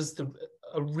judges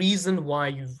a reason why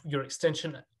your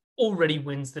extension already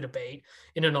wins the debate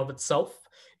in and of itself.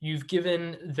 You've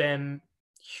given them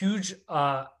huge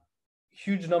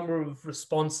number of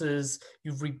responses.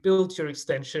 You've rebuilt your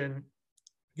extension.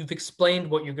 You've explained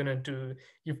what you're going to do.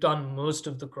 You've done most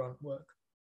of the grunt work.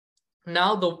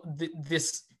 Now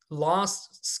this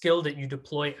last skill that you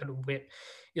deploy at WIP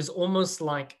is almost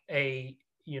like an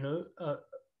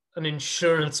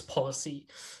insurance policy.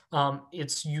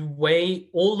 It's you weigh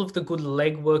all of the good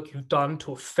legwork you've done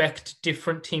to affect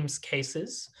different teams'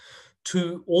 cases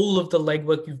to all of the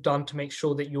legwork you've done to make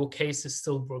sure that your case is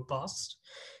still robust,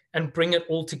 and bring it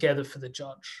all together for the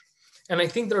judge. And I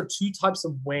think there are 2 types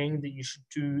of weighing that you should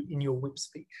do in your WIP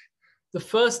speech. The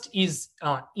first is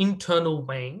internal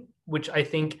weighing, which I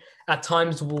think at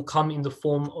times will come in the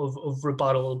form of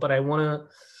rebuttal, but I want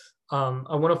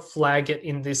to flag it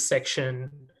in this section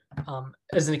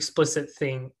as an explicit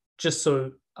thing, just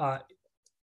so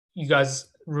you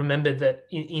guys remember that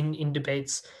in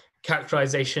debates,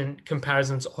 characterization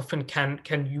comparisons often can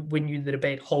win you the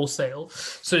debate wholesale.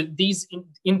 So these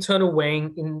internal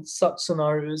weighing in such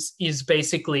scenarios is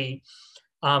basically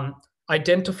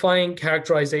identifying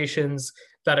characterizations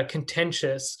that are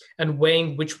contentious and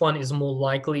weighing which one is more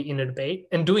likely in a debate.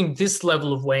 And doing this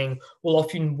level of weighing will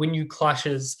often win you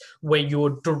clashes where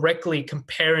you're directly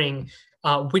comparing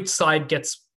which side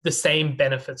gets the same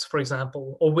benefits, for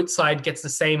example, or which side gets the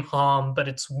same harm, but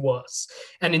it's worse.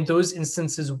 And in those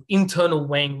instances, internal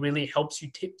weighing really helps you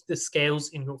tip the scales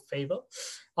in your favor.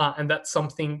 And that's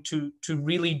something to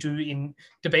really do in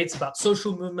debates about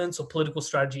social movements or political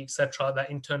strategy, etc. That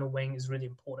internal weighing is really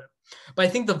important. But I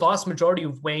think the vast majority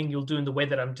of weighing you'll do in the way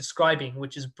that I'm describing,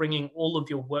 which is bringing all of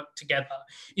your work together,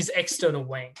 is external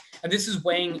weighing. And this is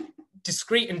weighing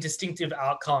discrete and distinctive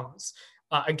outcomes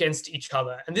against each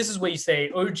other. And this is where you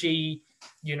say, oh, gee,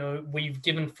 we've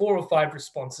given 4 or 5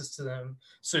 responses to them.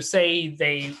 So say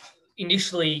they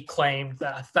initially claimed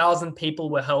that 1,000 people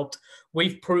were helped.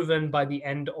 We've proven by the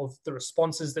end of the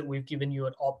responses that we've given you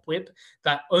at OpWhip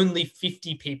that only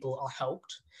 50 people are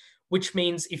helped, which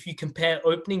means if you compare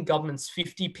opening government's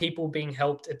 50 people being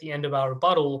helped at the end of our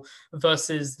rebuttal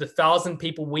versus the 1,000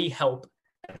 people we help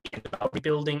at the end of our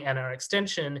rebuilding and our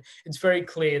extension, it's very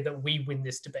clear that we win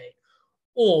this debate.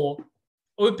 Or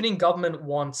opening government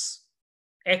wants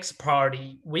X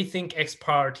priority. We think X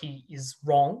priority is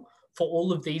wrong for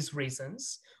all of these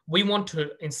reasons. We want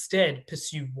to instead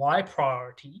pursue Y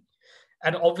priority.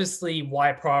 And obviously,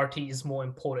 Y priority is more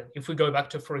important. If we go back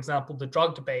to, for example, the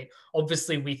drug debate,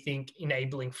 obviously we think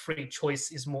enabling free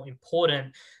choice is more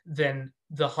important than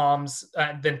the harms,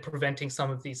 than preventing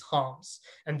some of these harms.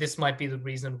 And this might be the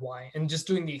reason why. And just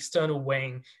doing the external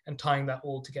weighing and tying that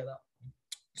all together.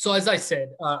 So as I said,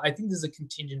 I think there's a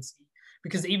contingency,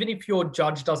 because even if your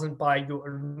judge doesn't buy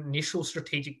your initial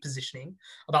strategic positioning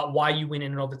about why you win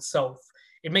in and of itself,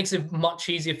 it makes it much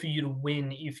easier for you to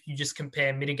win if you just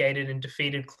compare mitigated and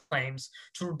defeated claims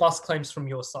to robust claims from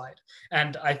your side.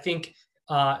 And I think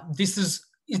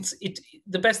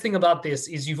the best thing about this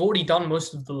is you've already done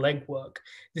most of the legwork.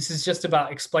 This is just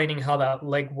about explaining how that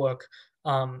legwork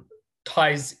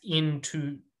ties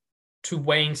into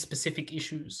weighing specific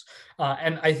issues.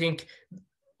 And I think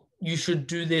you should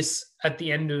do this at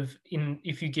the end of,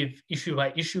 if you give issue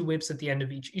by issue whips at the end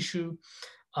of each issue.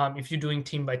 If you're doing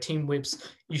team by team whips,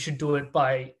 you should do it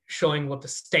by showing what the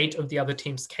state of the other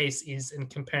team's case is and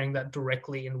comparing that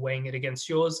directly and weighing it against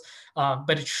yours.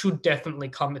 But it should definitely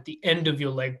come at the end of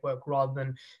your legwork rather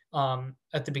than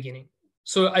at the beginning.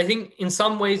 So I think in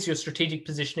some ways your strategic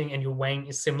positioning and your weighing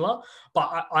is similar,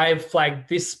 but I have flagged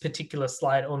this particular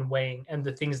slide on weighing and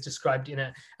the things described in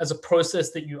it as a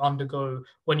process that you undergo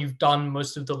when you've done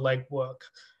most of the legwork,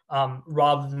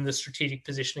 rather than the strategic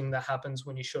positioning that happens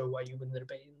when you show why you win the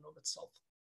debate in and of itself.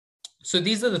 So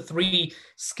these are the 3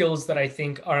 skills that I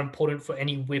think are important for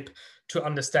any whip to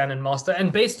understand and master.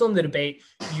 And based on the debate,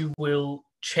 you will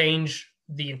change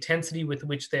the intensity with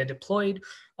which they're deployed.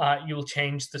 You'll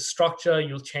change the structure.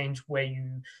 You'll change where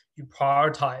you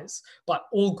prioritize. But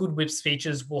all good whip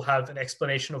speeches will have an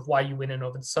explanation of why you win in and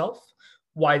of itself,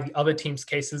 why the other team's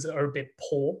cases are a bit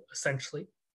poor, essentially,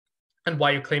 and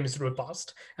why your claim is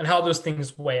robust, and how those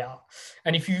things weigh out.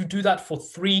 And if you do that for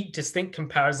 3 distinct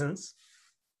comparisons,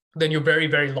 then you're very,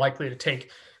 very likely to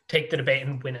take the debate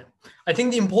and win it. I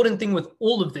think the important thing with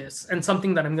all of this, and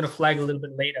something that I'm going to flag a little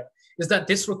bit later, is that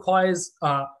this requires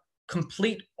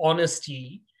complete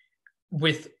honesty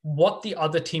with what the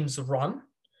other teams run.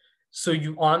 So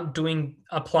you aren't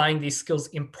applying these skills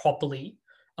improperly,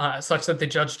 such that the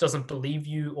judge doesn't believe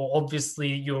you, or obviously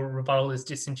your rebuttal is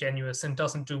disingenuous and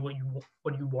doesn't do what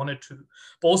you want it to.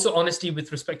 But also honesty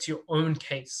with respect to your own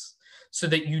case, so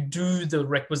that you do the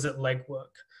requisite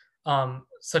legwork,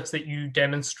 such that you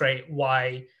demonstrate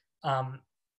why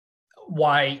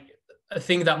a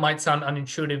thing that might sound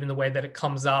unintuitive in the way that it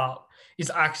comes out is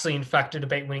actually in fact a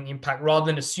debate-winning impact, rather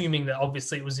than assuming that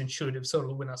obviously it was intuitive, so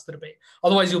it'll win us the debate.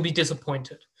 Otherwise, you'll be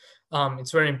disappointed.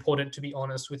 It's very important to be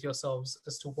honest with yourselves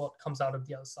as to what comes out of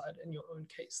the other side in your own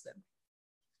case then.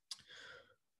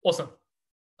 Awesome.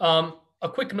 A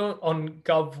quick note on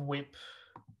GovWhip.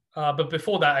 But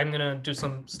before that, I'm going to do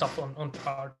some stuff on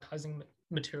prioritizing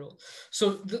material.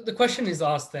 So the question is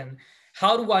asked then,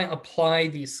 how do I apply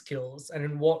these skills, and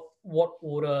in what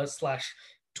order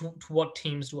 / to what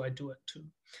teams do I do it to?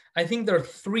 I think there are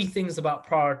 3 things about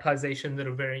prioritization that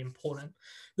are very important.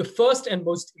 The first and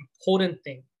most important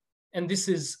thing, and this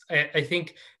is, I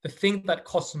think, the thing that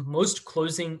costs most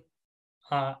closing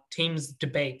teams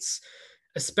debates,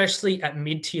 especially at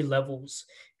mid-tier levels,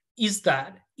 is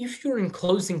that if you're in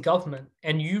closing government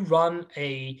and you run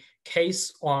a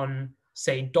case on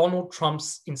say, Donald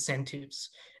Trump's incentives,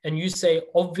 and you say,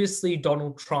 obviously,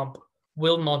 Donald Trump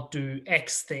will not do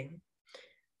X thing,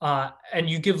 and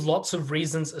you give lots of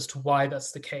reasons as to why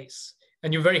that's the case,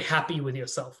 and you're very happy with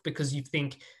yourself because you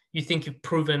think you've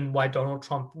proven why Donald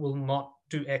Trump will not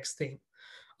do X thing.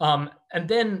 And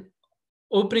then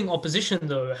opening opposition,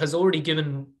 though, has already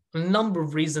given a number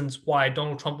of reasons why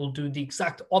Donald Trump will do the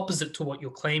exact opposite to what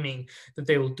you're claiming that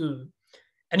they will do.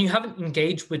 And you haven't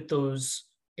engaged with those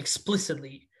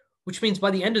explicitly, which means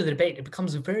by the end of the debate, it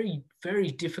becomes very, very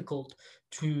difficult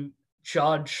to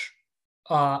judge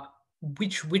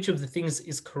which of the things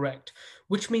is correct,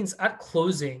 which means at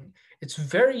closing, it's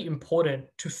very important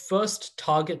to first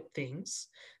target things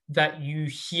that you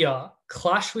hear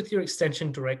clash with your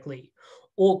extension directly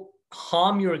or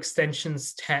harm your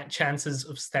extension's chances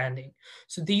of standing.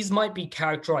 So these might be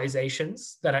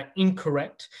characterizations that are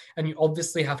incorrect and you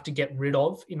obviously have to get rid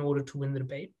of in order to win the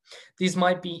debate. These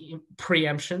might be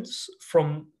preemptions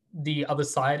from the other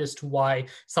side as to why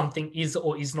something is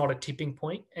or is not a tipping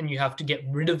point, and you have to get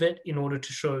rid of it in order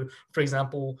to show, for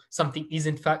example, something is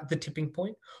in fact the tipping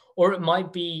point. Or it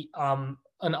might be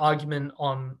an argument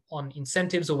on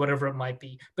incentives or whatever it might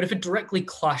be. But if it directly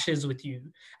clashes with you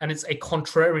and it's a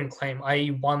contrarian claim,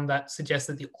 i.e. one that suggests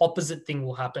that the opposite thing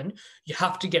will happen, you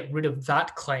have to get rid of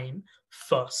that claim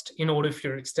first in order for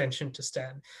your extension to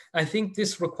stand. I think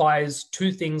this requires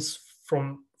two things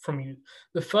from you.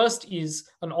 The first is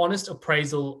an honest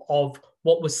appraisal of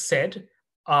what was said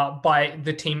by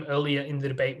the team earlier in the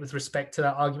debate with respect to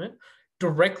that argument,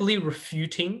 directly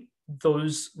refuting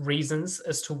those reasons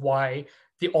as to why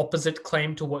the opposite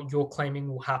claim to what you're claiming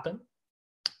will happen,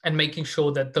 and making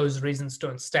sure that those reasons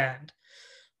don't stand.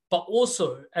 But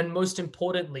also, and most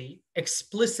importantly,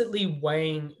 explicitly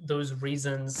weighing those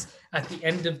reasons at the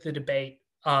end of the debate,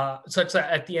 such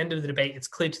that at the end of the debate, it's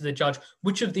clear to the judge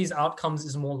which of these outcomes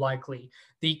is more likely.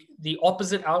 The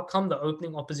opposite outcome the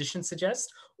opening opposition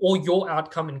suggests, or your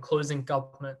outcome in closing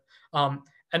government.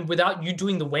 And without you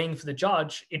doing the weighing for the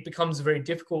judge, it becomes very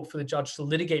difficult for the judge to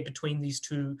litigate between these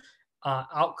two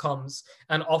outcomes.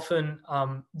 And often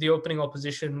the opening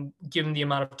opposition, given the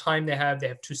amount of time they have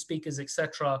two speakers,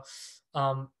 etc.,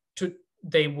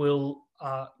 they will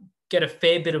get a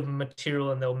fair bit of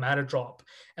material and they'll matter drop.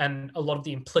 And a lot of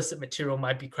the implicit material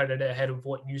might be credited ahead of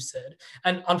what you said.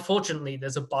 And unfortunately,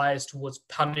 there's a bias towards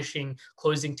punishing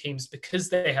closing teams because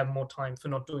they have more time for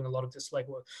not doing a lot of this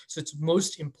legwork. So it's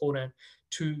most important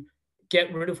to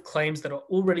get rid of claims that are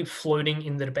already floating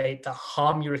in the debate that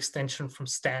harm your extension from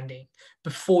standing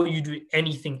before you do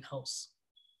anything else.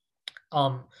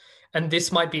 And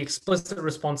this might be explicit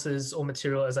responses or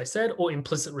material, as I said, or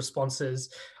implicit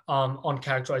responses on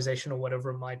characterization or whatever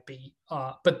it might be.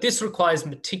 But this requires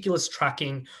meticulous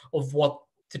tracking of what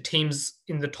the teams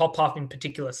in the top half in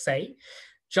particular say,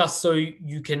 just so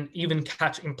you can even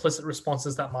catch implicit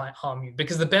responses that might harm you.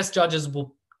 Because the best judges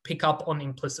will pick up on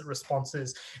implicit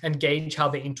responses and gauge how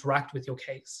they interact with your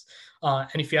case.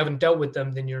 And if you haven't dealt with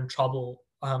them, then you're in trouble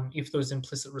if those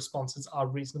implicit responses are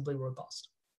reasonably robust.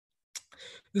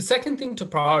 The second thing to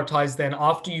prioritize then,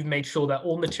 after you've made sure that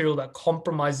all material that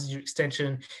compromises your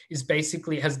extension has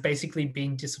basically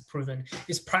been disproven,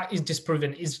 is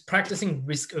practicing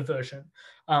risk aversion.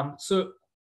 So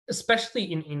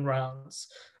especially in rounds,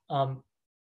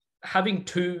 having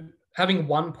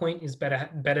 1 point is better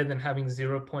than having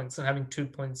 0 points, and having 2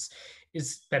 points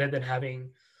is better than having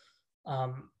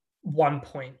 1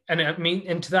 point.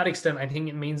 And to that extent, I think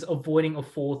it means avoiding a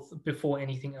fourth before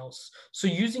anything else. So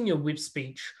using your whip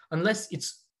speech, unless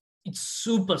it's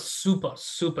super, super,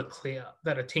 super clear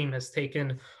that a team has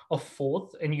taken a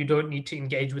fourth and you don't need to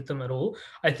engage with them at all,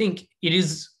 I think it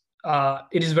is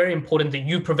very important that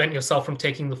you prevent yourself from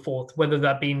taking the fourth, whether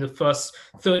that be in the first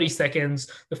 30 seconds,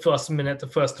 the first minute, the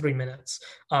first 3 minutes,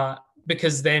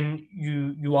 because then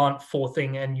you aren't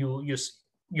fourthing and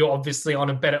you're obviously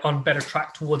on better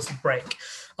track towards the break.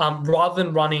 Rather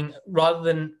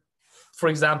than, for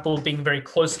example, being very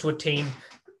close to a team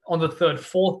on the third,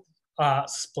 fourth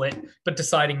split, but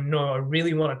deciding, no, I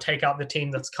really want to take out the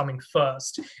team that's coming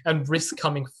first and risk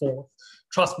coming fourth.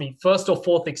 Trust me, first or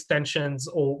fourth extensions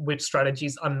or whip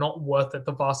strategies are not worth it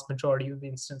the vast majority of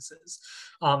instances.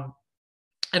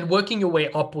 And working your way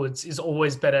upwards is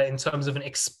always better in terms of an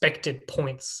expected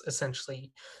points,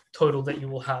 essentially, total that you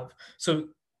will have. So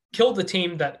kill the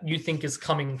team that you think is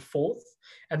coming fourth,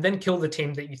 and then kill the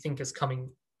team that you think is coming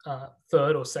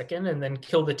third or second, and then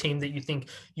kill the team that you think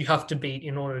you have to beat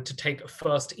in order to take a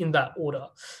first in that order,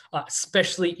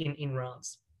 especially in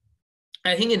rounds.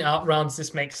 I think in out rounds,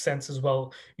 this makes sense as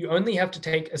well. You only have to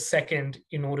take a second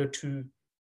in order to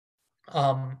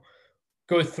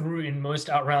go through in most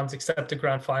out rounds except the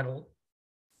grand final.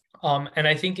 And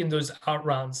I think in those out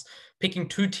rounds, picking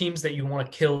two teams that you want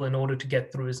to kill in order to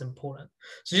get through is important.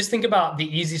 So just think about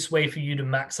the easiest way for you to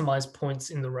maximize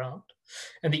points in the round,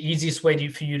 and the easiest way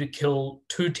for you to kill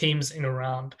two teams in a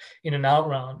round, in an out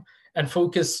round, and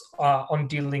focus on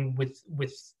dealing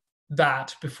with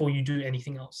that before you do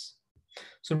anything else.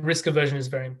 So risk aversion is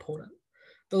very important.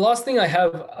 The last thing I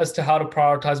have as to how to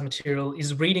prioritize material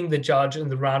is reading the judge and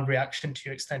the round reaction to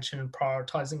your extension and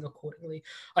prioritizing accordingly.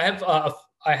 I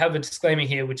have a disclaimer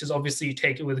here, which is obviously you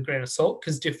take it with a grain of salt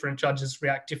because different judges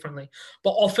react differently. But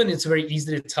often it's very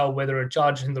easy to tell whether a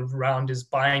judge in the round is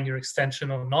buying your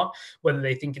extension or not, whether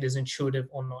they think it is intuitive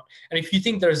or not. And if you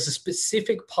think there is a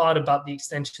specific part about the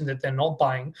extension that they're not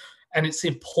buying, and it's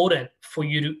important for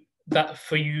you to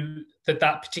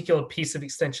that particular piece of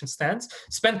extension stands,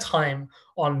 spend time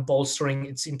on bolstering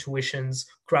its intuitions,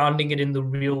 grounding it in the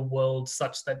real world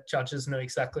such that judges know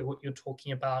exactly what you're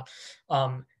talking about,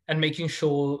 and making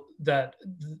sure that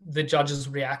the judge's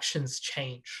reactions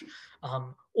change.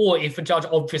 Or if a judge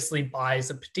obviously buys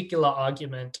a particular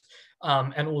argument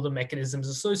and all the mechanisms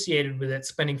associated with it,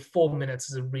 spending 4 minutes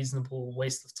is a reasonable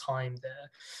waste of time there.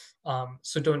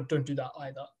 So don't do that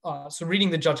either. So reading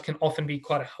the judge can often be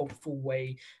quite a helpful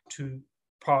way to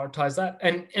prioritize that.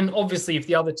 And obviously, if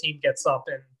the other team gets up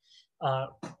and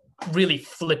really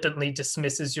flippantly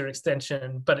dismisses your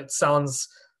extension, but it sounds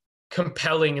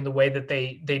compelling in the way that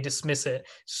they dismiss it,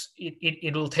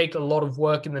 it'll take a lot of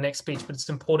work in the next speech, but it's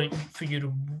important for you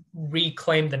to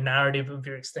reclaim the narrative of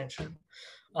your extension.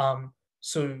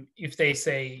 So if they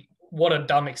say, "What a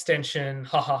dumb extension,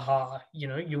 ha ha ha,"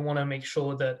 you want to make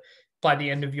sure that by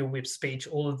the end of your whip speech,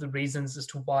 all of the reasons as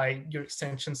to why your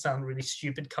extensions sound really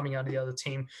stupid coming out of the other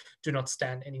team do not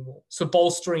stand anymore. So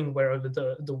bolstering wherever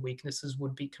the weaknesses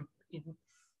would be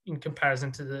in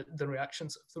comparison to the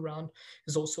reactions of the round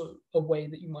is also a way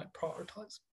that you might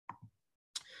prioritize.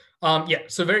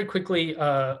 So very quickly,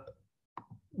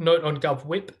 note on Gov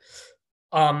Whip.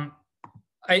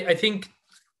 I think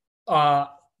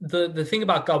the thing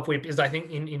about Gov Whip is I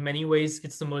think in many ways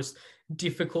it's the most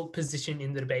difficult position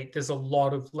in the debate. There's a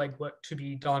lot of legwork to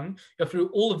be done. You have to do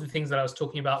all of the things that I was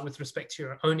talking about with respect to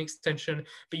your own extension,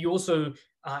 but you also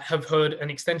have heard an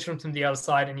extension from the other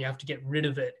side and you have to get rid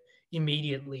of it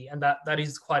immediately. And that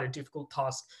is quite a difficult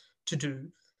task to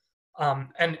do.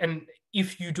 And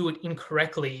if you do it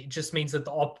incorrectly, it just means that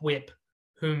the op whip,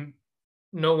 whom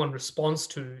no one responds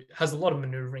to, has a lot of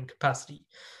maneuvering capacity.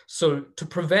 So to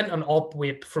prevent an op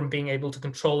whip from being able to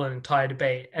control an entire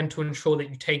debate and to ensure that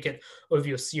you take it over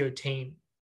your CO team,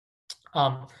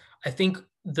 I think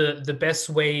the best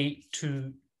way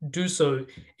to do so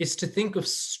is to think of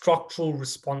structural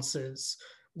responses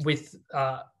with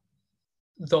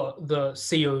the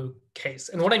CO case.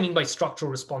 And what I mean by structural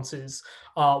responses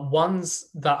are ones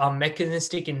that are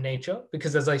mechanistic in nature,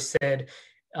 because as I said,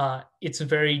 it's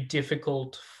very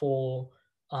difficult for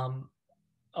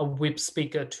a whip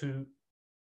speaker to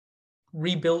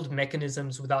rebuild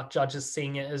mechanisms without judges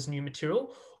seeing it as new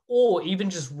material, or even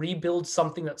just rebuild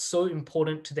something that's so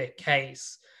important to their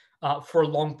case for a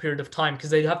long period of time, because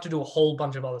they have to do a whole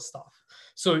bunch of other stuff.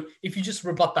 So if you just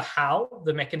rebut the how,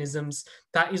 the mechanisms,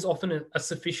 that is often a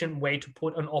sufficient way to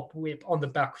put an op whip on the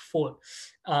back foot.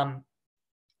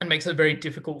 And makes it very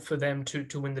difficult for them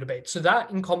to win the debate. So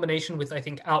that, in combination with, I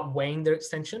think, outweighing their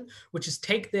extension, which is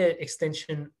take their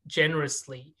extension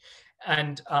generously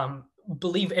and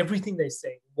believe everything they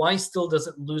say. Why still does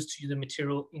it lose to you the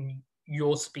material in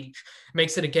your speech?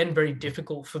 Makes it, again, very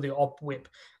difficult for the op whip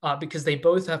because they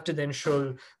both have to then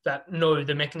show that, no,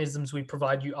 the mechanisms we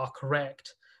provide you are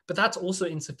correct. But that's also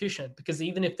insufficient, because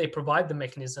even if they provide the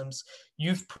mechanisms,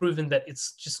 you've proven that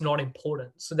it's just not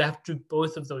important. So they have to do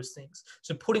both of those things.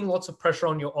 So putting lots of pressure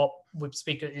on your op whip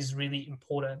speaker is really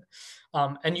important.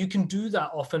 And you can do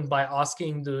that often by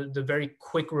asking the very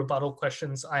quick rebuttal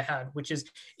questions I had, which is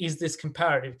this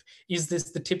comparative? Is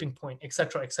this the tipping point, et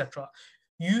cetera, et cetera.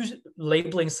 You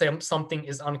labeling something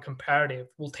as uncomparative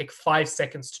will take 5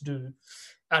 seconds to do.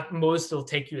 At most, it'll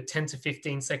take you a 10 to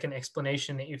 15 second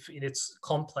explanation if it's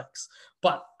complex.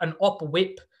 But an op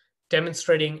whip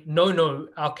demonstrating, no,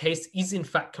 our case is in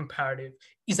fact comparative,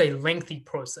 is a lengthy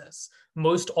process.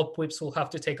 Most op whips will have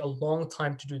to take a long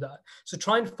time to do that. So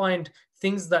try and find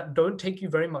things that don't take you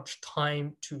very much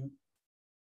time to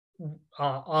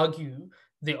argue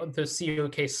the CO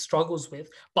case struggles with,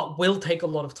 but will take a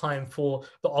lot of time for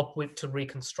the op whip to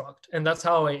reconstruct. And that's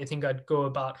how I think I'd go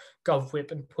about Gov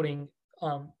Whip and putting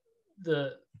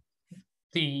the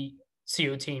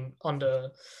CO team under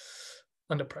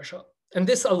pressure. And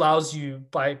this allows you,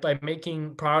 by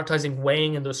prioritizing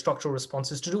weighing and those structural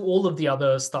responses, to do all of the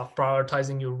other stuff,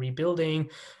 prioritizing your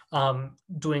rebuilding,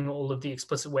 doing all of the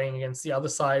explicit weighing against the other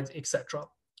side, etc.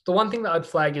 The one thing that I'd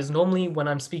flag is normally when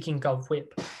I'm speaking Gov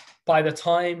Whip, by the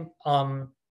time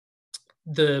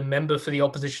the member for the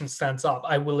opposition stands up,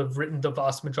 I will have written the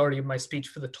vast majority of my speech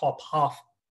for the top half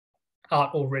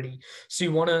out already. So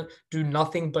you want to do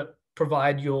nothing but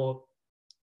provide your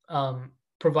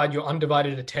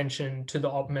undivided attention to the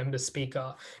op member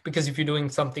speaker, because if you're doing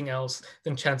something else,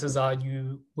 then chances are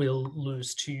you will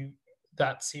lose to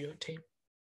that CO team.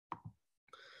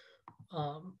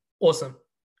 Awesome.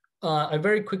 I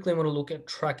very quickly want to look at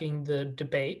tracking the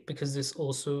debate, because this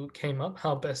also came up,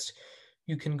 how best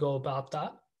you can go about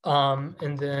that.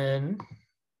 And then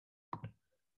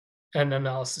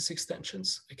analysis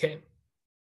extensions. Okay.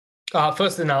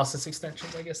 First, analysis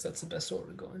extensions. I guess that's the best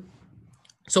order to go in.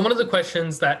 So one of the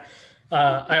questions that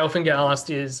I often get asked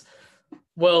is,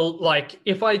 well, like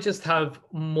if I just have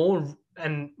more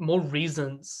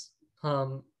reasons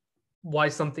why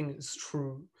something is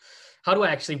true, how do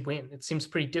I actually win? It seems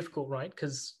pretty difficult, right?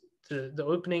 Because the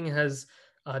opening has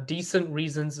decent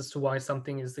reasons as to why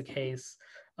something is the case,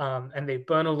 and they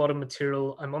burn a lot of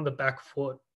material. I'm on the back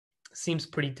foot. Seems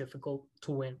pretty difficult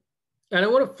to win. And I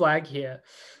want to flag here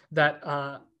that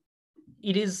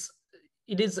it is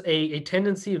a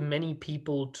tendency of many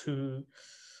people to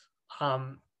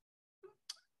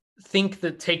think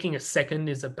that taking a second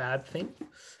is a bad thing,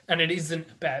 and it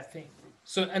isn't a bad thing.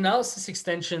 So analysis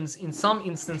extensions in some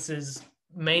instances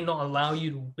may not allow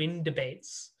you to win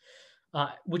debates,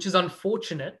 which is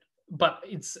unfortunate, but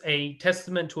it's a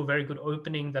testament to a very good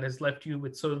opening that has left you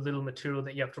with so little material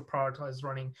that you have to prioritize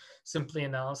running simply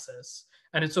analysis.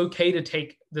 And it's okay to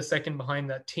take the second behind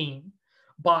that team.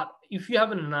 But if you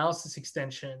have an analysis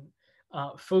extension,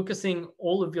 focusing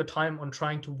all of your time on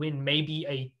trying to win may be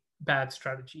a bad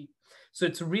strategy. So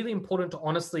it's really important to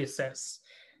honestly assess,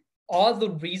 are the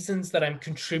reasons that I'm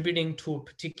contributing to a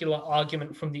particular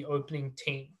argument from the opening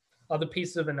team, are the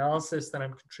pieces of analysis that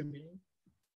I'm contributing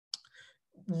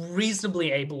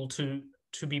reasonably able to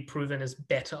be proven as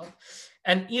better?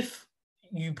 And if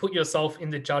you put yourself in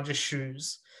the judge's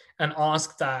shoes and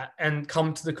ask that and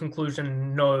come to the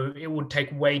conclusion, no, it would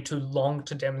take way too long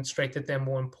to demonstrate that they're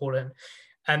more important,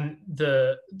 and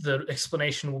the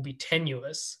explanation will be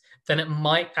tenuous, then it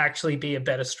might actually be a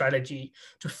better strategy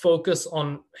to focus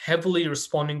on heavily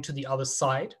responding to the other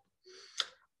side,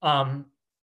 and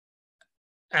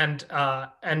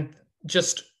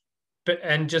just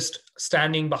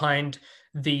standing behind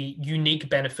the unique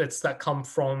benefits that come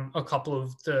from a couple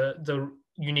of the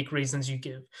unique reasons you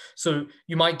give. So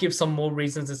you might give some more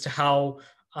reasons as to how,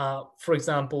 for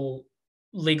example,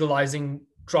 legalizing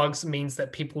drugs means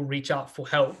that people reach out for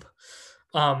help.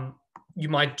 You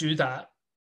might do that.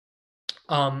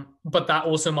 But that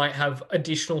also might have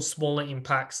additional smaller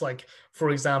impacts. Like, for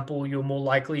example, you're more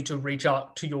likely to reach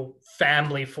out to your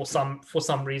family for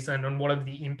some reason, and whatever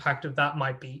the impact of that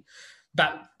might be.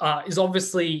 That is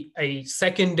obviously a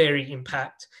secondary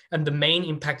impact, and the main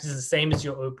impact is the same as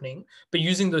your opening. But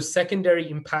using those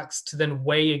secondary impacts to then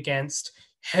weigh against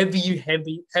heavily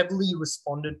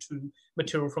responded to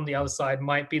material from the other side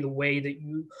might be the way that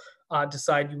you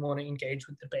decide you want to engage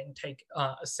with the debate and take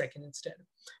a second instead.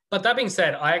 But that being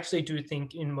said, I actually do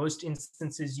think in most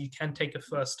instances you can take a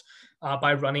first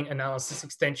by running analysis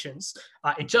extensions.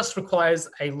 It just requires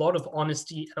a lot of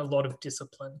honesty and a lot of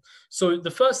discipline. So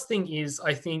the first thing is,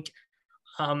 I think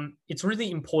it's really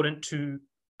important to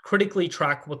critically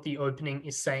track what the opening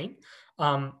is saying,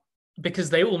 because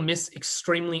they will miss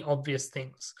extremely obvious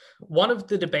things. One of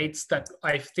the debates that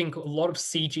I think a lot of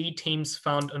CG teams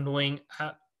found annoying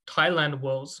at Thailand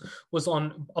Worlds was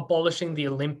on abolishing the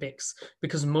Olympics,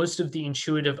 because most of the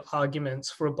intuitive arguments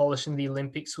for abolishing the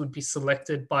Olympics would be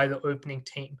selected by the opening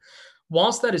team.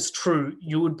 Whilst that is true,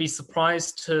 you would be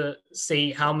surprised to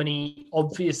see how many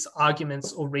obvious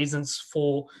arguments or reasons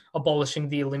for abolishing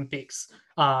the Olympics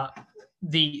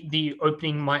the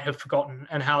opening might have forgotten,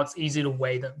 and how it's easy to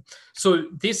weigh them. So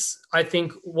this, I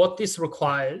think what this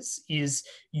requires is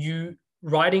you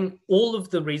writing all of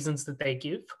the reasons that they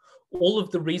give, all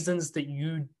of the reasons that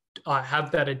you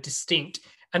have that are distinct,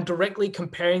 and directly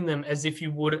comparing them as if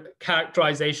you would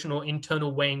characterization or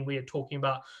internal weighing we were talking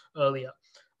about earlier.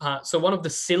 So one of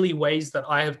the silly ways that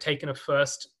I had taken a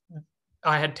first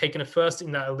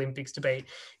in that Olympics debate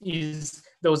is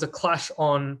there was a clash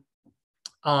on,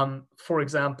 for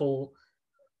example,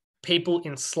 people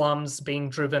in slums being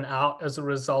driven out as a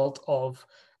result of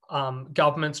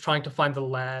governments trying to find the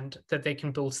land that they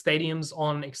can build stadiums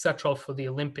on, etc., for the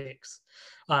Olympics.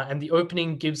 And the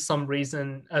opening gives some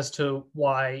reason as to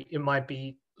why it might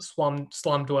be slum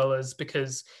dwellers,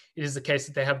 because it is the case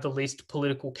that they have the least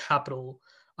political capital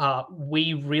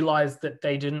we realized that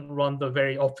they didn't run the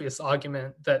very obvious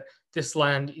argument that this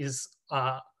land is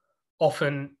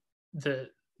often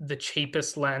the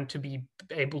cheapest land to be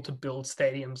able to build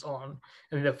stadiums on,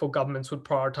 and therefore governments would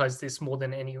prioritize this more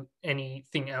than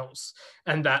anything else.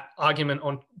 And that argument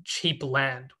on cheap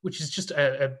land, which is just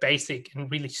a basic and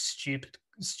really stupid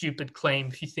claim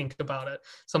if you think about it,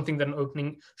 something that an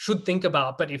opening should think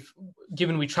about, but if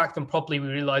given we tracked them properly, we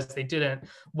realized they didn't,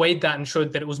 weighed that and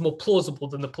showed that it was more plausible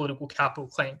than the political capital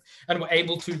claim, and were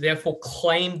able to therefore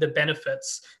claim the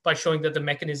benefits by showing that the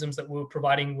mechanisms that we were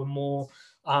providing were more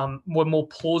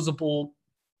plausible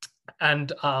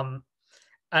and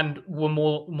were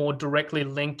more directly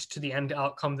linked to the end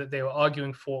outcome that they were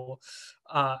arguing for.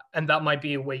 And that might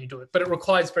be a way you do it, but it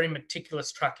requires very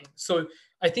meticulous tracking. So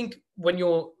I think when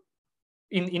you're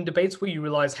in debates where you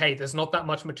realize, hey, there's not that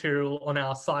much material on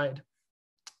our side,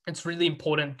 it's really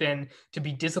important then to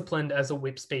be disciplined as a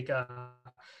whip speaker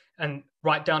and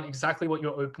write down exactly what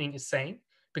your opening is saying,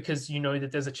 because you know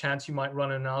that there's a chance you might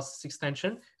run an analysis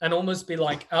extension, and almost be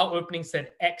like, our opening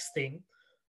said X thing.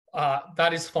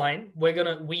 That is fine.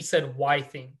 We said Y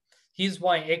thing. Here's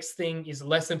why X thing is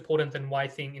less important than Y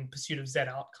thing in pursuit of Z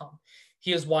outcome.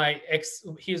 Here's why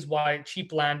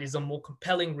cheap land is a more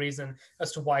compelling reason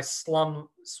as to why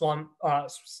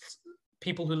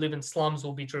people who live in slums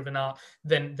will be driven out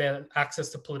than their access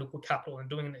to political capital, and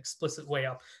doing an explicit way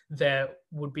up there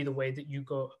would be the way that you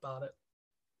go about it.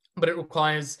 But it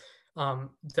requires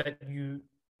that you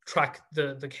track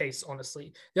the case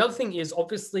honestly. The other thing is,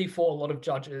 obviously, for a lot of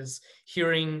judges,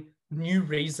 hearing new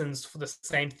reasons for the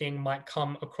same thing might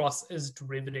come across as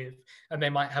derivative, and they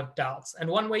might have doubts. And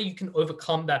one way you can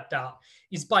overcome that doubt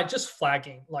is by just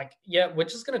flagging, like, yeah, we're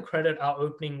just going to credit our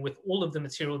opening with all of the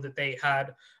material that they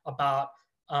had about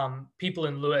people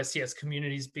in low SES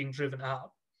communities being driven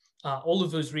out. All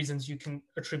of those reasons you can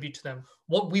attribute to them.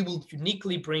 What we will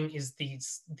uniquely bring is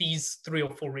these 3 or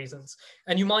 4 reasons.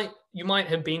 And you might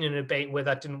have been in a debate where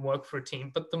that didn't work for a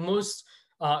team, but the most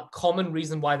common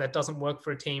reason why that doesn't work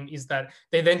for a team is that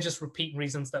they then just repeat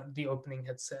reasons that the opening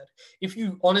had said. If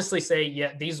you honestly say,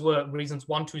 yeah, these were reasons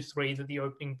 1, 2, 3 that the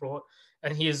opening brought,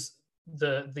 and here's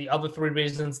the other 3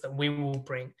 reasons that we will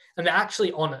bring, and they're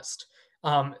actually honest,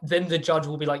 then the judge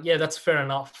will be like, yeah, that's fair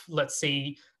enough. Let's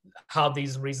see how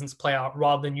these reasons play out,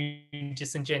 rather than you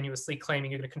disingenuously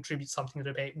claiming you're going to contribute something to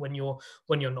the debate when you're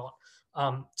not.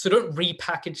 So don't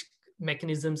repackage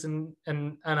mechanisms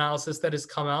and analysis that has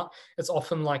come out. It's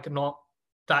often like not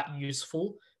that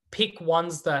useful. Pick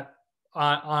ones that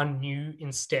are new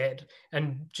instead,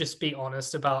 and just be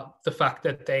honest about the fact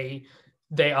that they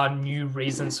are new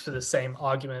reasons for the same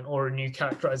argument, or a new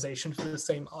characterization for the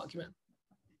same argument.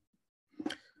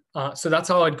 So that's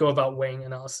how I'd go about weighing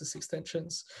analysis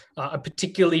extensions. A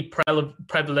particularly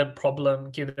prevalent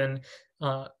problem, given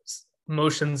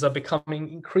motions are becoming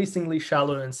increasingly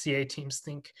shallow and CA teams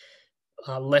think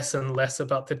less and less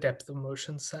about the depth of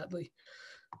motion, sadly.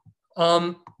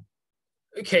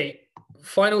 Okay,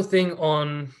 final thing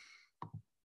on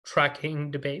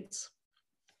tracking debates.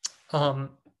 I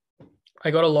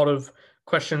got a lot of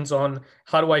questions on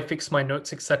how do I fix my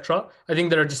notes, etc. I think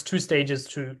there are just 2 stages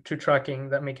to tracking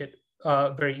that make it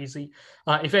very easy.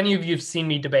 If any of you have seen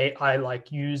me debate, I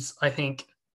use, I think,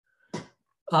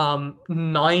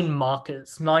 9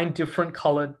 markers, 9 different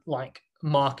colored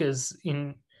markers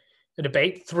in a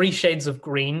debate, 3 shades of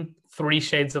green, 3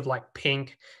 shades of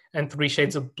pink, and 3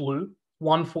 shades of blue,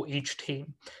 1 for each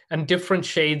team. And different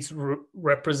shades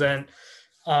represent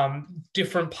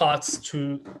different parts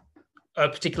to a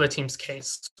particular team's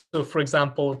case. So for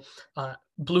example,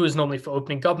 blue is normally for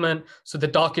opening government. So the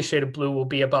darkest shade of blue will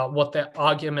be about what their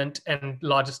argument and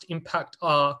largest impact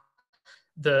are.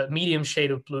 The medium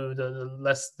shade of blue,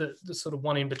 the sort of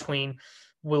one in between,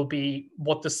 will be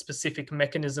what the specific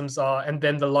mechanisms are. And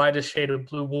then the lighter shade of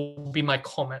blue will be my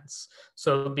comments.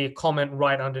 So it'll be a comment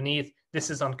right underneath. This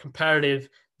is uncomparative.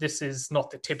 This is not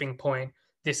the tipping point.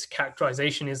 This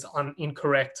characterization is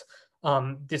incorrect.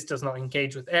 This does not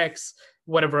engage with X,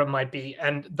 whatever it might be.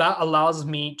 And that allows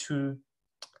me to,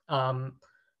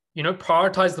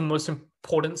 prioritize the most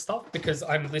important stuff, because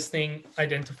I'm listening,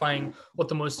 identifying what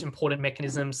the most important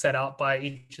mechanisms set out by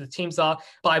each of the teams are.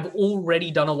 But I've already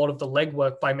done a lot of the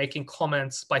legwork by making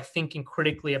comments, by thinking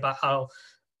critically about how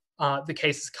the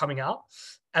case is coming out.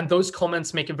 And those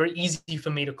comments make it very easy for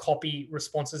me to copy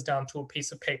responses down to a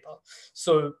piece of paper.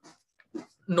 So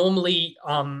normally,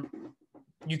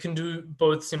 you can do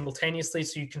both simultaneously,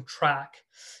 so you can track.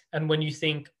 And when you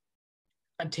think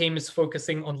a team is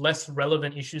focusing on less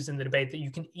relevant issues in the debate that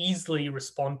you can easily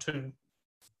respond to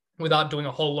without doing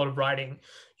a whole lot of writing,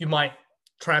 you might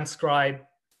transcribe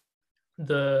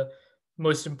the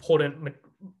most important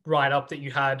write-up that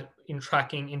you had in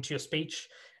tracking into your speech,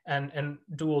 and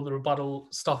do all the rebuttal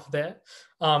stuff there.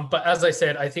 But as I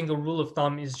said, I think a rule of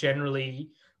thumb is generally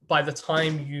by the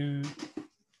time you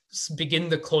begin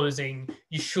the closing,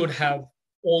 you should have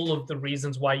all of the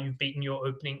reasons why you've beaten your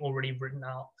opening already written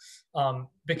out.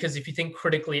 Because if you think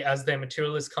critically as their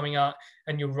material is coming out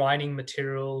and you're writing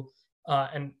material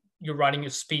and you're writing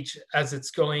your speech as it's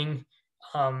going,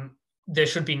 there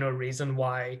should be no reason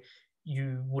why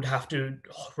you would have to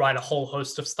write a whole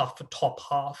host of stuff for top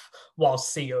half while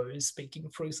CO is speaking,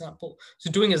 for example.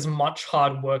 So doing as much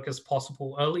hard work as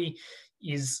possible early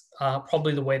is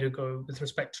probably the way to go with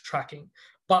respect to tracking.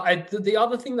 But the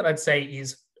other thing that I'd say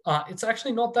is it's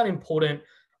actually not that important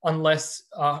unless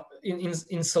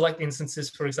in select instances,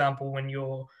 for example, when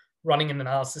you're running an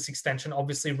analysis extension,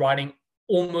 obviously writing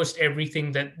almost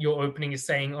everything that your opening is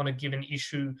saying on a given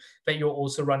issue that you're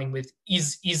also running with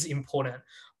is important.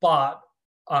 But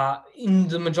in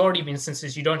the majority of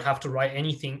instances, you don't have to write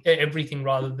everything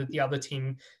rather that the other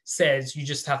team says. You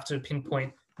just have to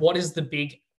pinpoint what is the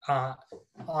big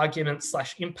argument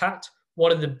 / impact,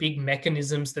 what are the big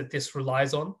mechanisms that this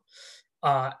relies on,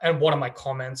 and what are my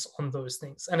comments on those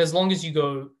things. And as long as you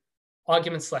go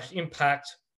argument /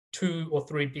 impact, 2 or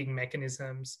 3 big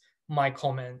mechanisms, my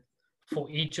comment for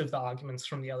each of the arguments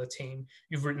from the other team,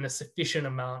 you've written a sufficient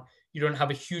amount. You don't have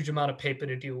a huge amount of paper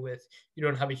to deal with. You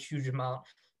don't have a huge amount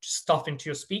to stuff into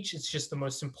your speech. It's just the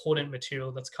most important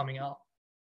material that's coming out.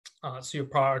 So you're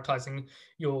prioritizing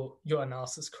your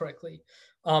analysis correctly.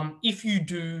 If you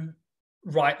do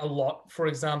write a lot, for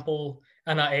example,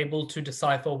 and are able to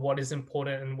decipher what is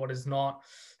important and what is not,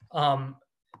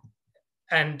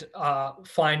 and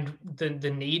find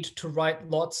the need to write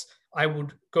lots, I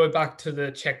would go back to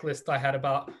the checklist I had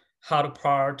about how to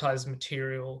prioritize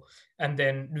material and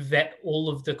then vet all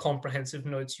of the comprehensive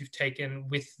notes you've taken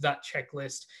with that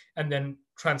checklist and then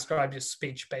transcribe your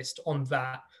speech based on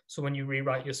that. So when you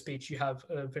rewrite your speech, you have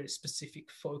a very specific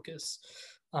focus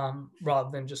rather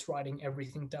than just writing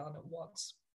everything down at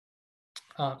once.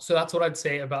 So that's what I'd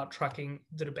say about tracking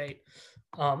the debate.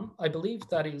 I believe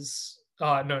that is...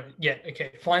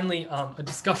 okay. Finally, a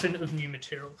discussion of new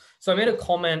material. So I made a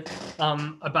comment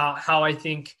about how I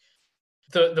think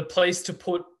the place to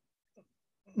put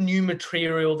new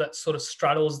material that sort of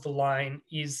straddles the line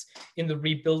is in the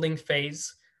rebuilding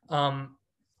phase,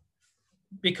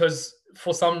 because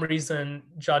for some reason,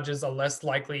 judges are less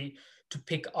likely to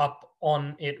pick up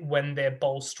on it when they're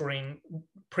bolstering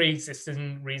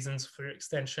pre-existing reasons for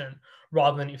extension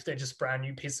rather than if they're just brand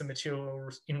new piece of material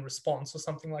in response or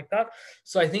something like that.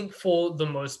 So I think for the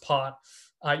most part,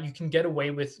 you can get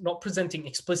away with not presenting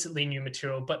explicitly new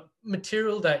material, but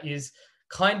material that is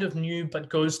kind of new but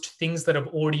goes to things that have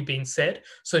already been said.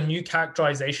 So new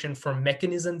characterization for a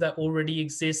mechanism that already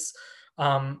exists,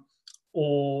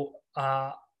 or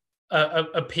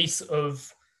a piece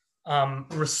of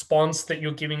response that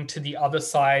you're giving to the other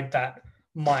side that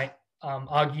might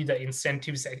argue that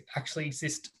incentives actually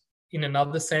exist in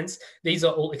another sense. These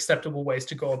are all acceptable ways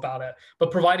to go about it,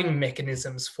 but providing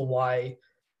mechanisms for why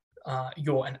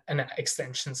your an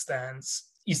extension stands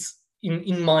is,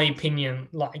 in my opinion,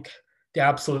 like the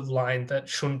absolute line that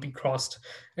shouldn't be crossed.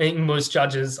 I think most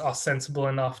judges are sensible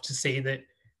enough to see that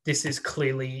this is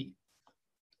clearly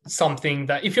something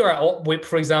that, if you're at OpWhip,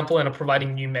 for example, and are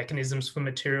providing new mechanisms for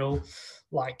material,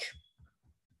 like,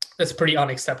 that's pretty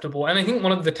unacceptable. And I think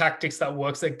one of the tactics that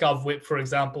works at GovWhip, for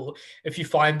example, if you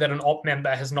find that an op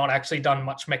member has not actually done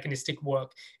much mechanistic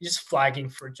work, you're just flagging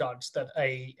for a judge that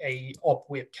a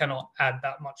OpWhip cannot add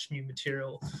that much new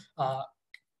material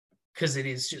because it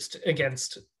is just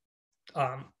against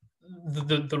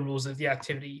the rules of the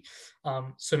activity.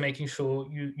 So making sure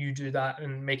you do that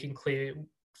and making clear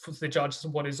for the judges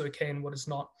what is okay and what is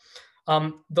not.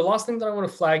 The last thing that I want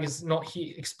to flag is not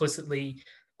here explicitly,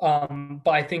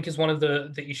 but I think is one of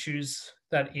the issues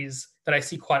that I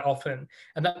see quite often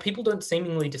and that people don't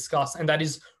seemingly discuss, and that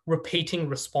is repeating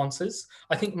responses.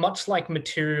 I think much like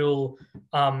material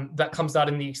that comes out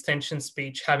in the extension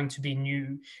speech having to be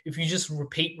new, if you just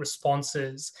repeat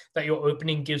responses that your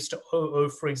opening gives to OO,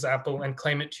 for example, and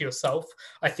claim it to yourself,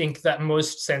 I think that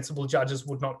most sensible judges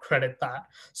would not credit that.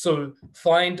 So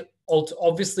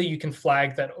obviously you can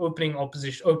flag that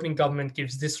opening government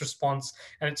gives this response,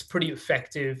 and it's pretty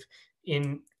effective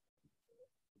in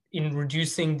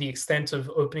reducing the extent of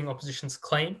opening opposition's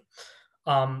claim,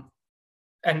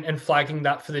 and flagging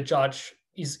that for the judge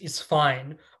is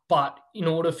fine. But in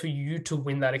order for you to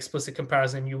win that explicit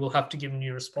comparison, you will have to give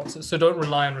new responses. So don't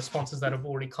rely on responses that have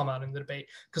already come out in the debate,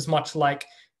 because much like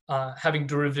having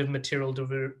derivative material,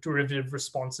 derivative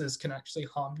responses can actually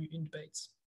harm you in debates.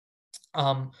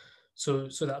 So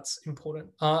that's important.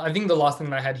 I think the last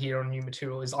thing that I had here on new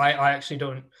material is I actually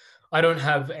don't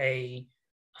have a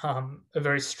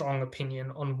very strong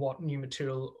opinion on what new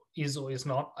material is or is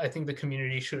not. I think the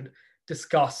community should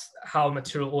discuss how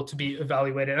material ought to be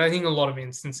evaluated. And I think in a lot of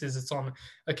instances it's on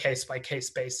a case-by-case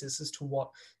basis as to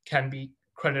what can be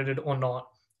credited or not.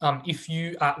 If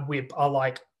you at WIP are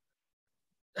like,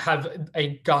 have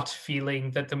a gut feeling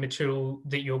that the material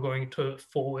that you're going to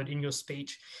forward in your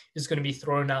speech is going to be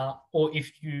thrown out, or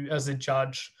if you as a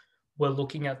judge were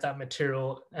looking at that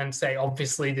material and say,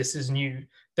 obviously this is new,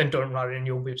 then don't write it in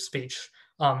your WIP speech.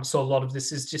 So a lot of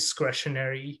this is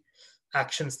discretionary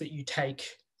actions that you take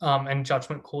and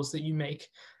judgment calls that you make,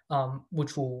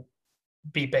 which will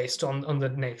be based on the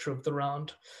nature of the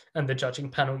round and the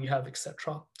judging panel you have,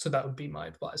 etc. So that would be my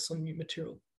advice on new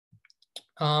material.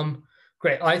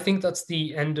 Great. I think that's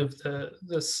the end of the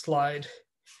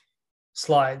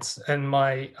slides and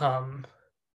my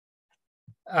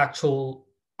actual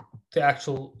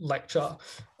lecture.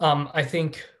 I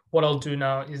think what I'll do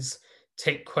now is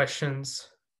take questions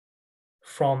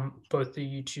from both the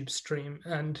YouTube stream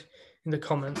and in the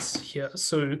comments here.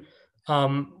 So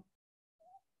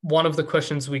one of the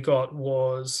questions we got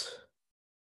was,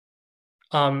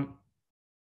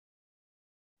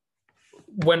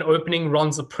 when opening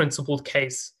runs a principled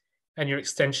case and your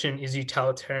extension is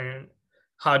utilitarian,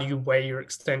 how do you weigh your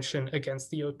extension against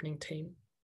the opening team?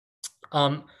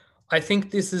 I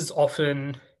think this is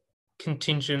often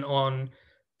contingent on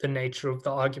the nature of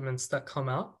the arguments that come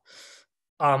out.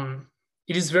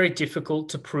 It is very difficult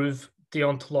to prove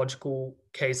deontological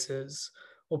cases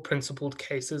or principled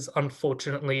cases,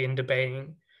 unfortunately, in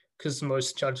debating, because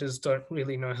most judges don't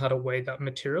really know how to weigh that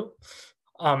material.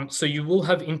 So you will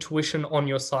have intuition on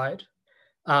your side,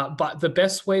 but the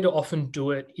best way to often do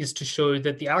it is to show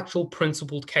that the actual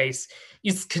principled case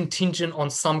is contingent on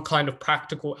some kind of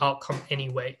practical outcome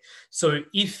anyway. So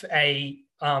if a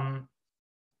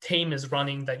team is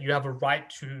running that you have a right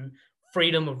to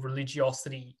freedom of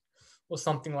religiosity or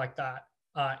something like that,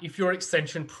 if your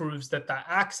extension proves that that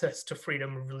access to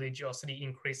freedom of religiosity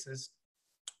increases,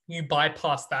 you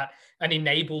bypass that and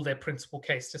enable their principal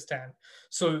case to stand.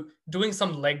 So doing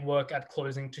some legwork at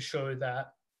closing to show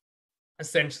that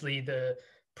essentially the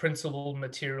principal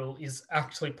material is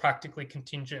actually practically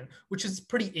contingent, which is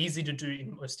pretty easy to do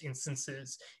in most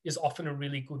instances, is often a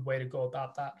really good way to go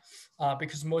about that,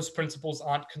 because most principles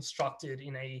aren't constructed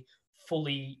in a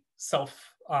fully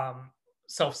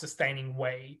self-sustaining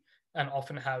way and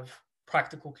often have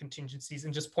practical contingencies,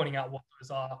 and just pointing out what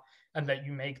those are and that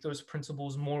you make those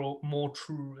principles more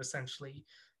true, essentially,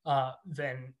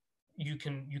 then you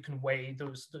can weigh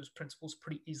those principles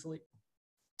pretty easily.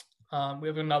 We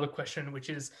have another question, which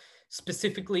is,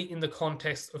 specifically in the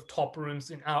context of top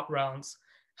rooms and out rounds,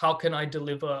 how can I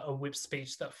deliver a WIP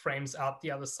speech that frames out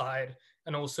the other side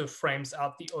and also frames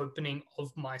out the opening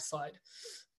of my side?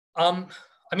 I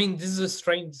mean, this is a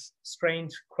strange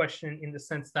question in the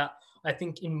sense that I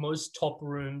think in most top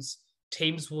rooms,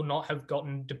 teams will not have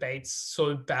gotten debates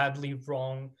so badly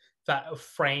wrong that a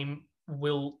frame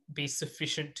will be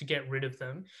sufficient to get rid of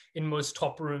them. In most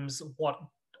top rooms, what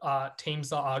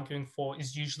teams are arguing for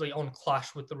is usually on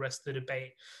clash with the rest of the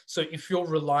debate. So if you're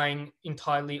relying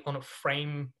entirely on a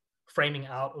framing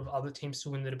out of other teams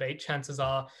to win the debate, chances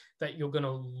are that you're going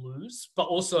to lose. But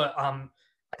also, I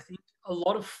think a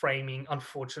lot of framing,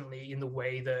 unfortunately, in the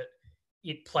way that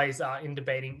it plays out in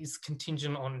debating is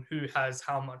contingent on who has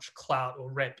how much clout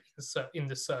or rep in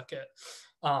the circuit,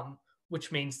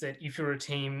 which means that if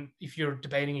you're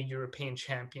debating a European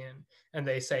champion and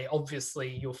they say,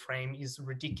 obviously your frame is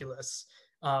ridiculous,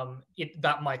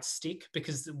 that might stick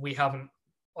because we haven't,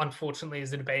 unfortunately,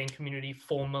 as a debating community,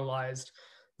 formalized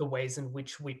the ways in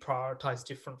which we prioritize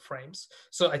different frames.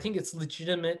 So I think it's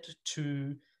legitimate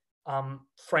to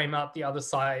frame out the other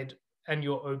side and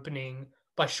your opening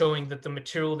by showing that the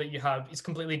material that you have is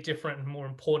completely different and more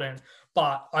important.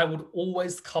 But I would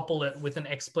always couple it with an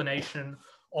explanation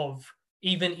of,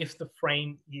 even if the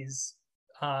frame is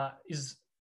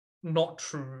not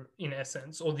true in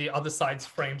essence, or the other side's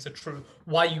frames are true,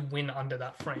 why you win under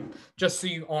that frame, just so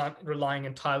you aren't relying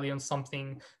entirely on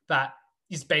something that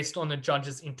is based on the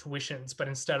judge's intuitions, but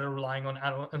instead of relying on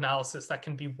analysis that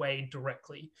can be weighed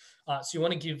directly. So you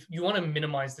want to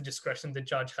minimize the discretion the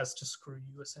judge has to screw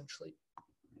you, essentially.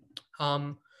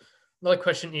 Another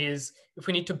question is, if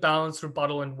we need to balance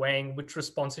rebuttal and weighing, which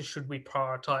responses should we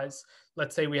prioritize?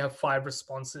 Let's say we have 5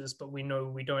 responses, but we know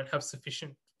we don't have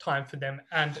sufficient time for them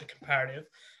and a comparative.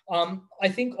 I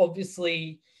think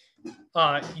obviously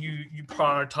you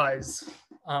prioritize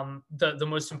the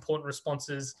most important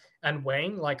responses and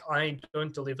weighing. Like, I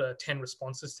don't deliver 10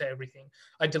 responses to everything.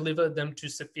 I deliver them to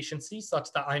sufficiency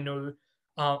such that I know,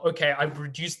 okay, I've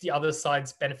reduced the other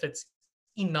side's benefits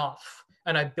enough,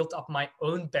 and I built up my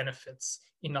own benefits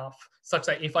enough such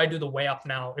that if I do the weigh up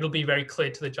now, it'll be very clear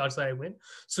to the judge that I win.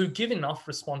 So give enough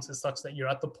responses such that you're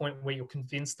at the point where you're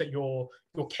convinced that your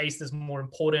case is more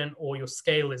important, or your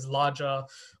scale is larger,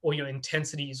 or your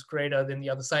intensity is greater than the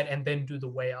other side, and then do the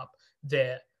weigh up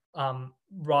there,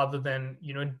 rather than,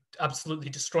 you know, absolutely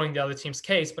destroying the other team's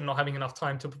case but not having enough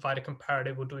time to provide a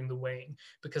comparative or doing the weighing,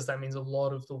 because that means a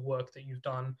lot of the work that you've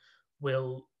done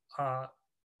will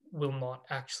not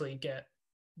actually get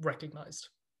recognized.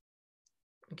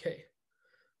 Okay.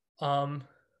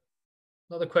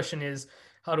 Another question is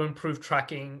how to improve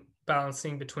tracking,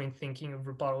 balancing between thinking of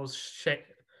rebuttals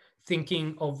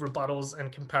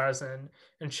and comparison,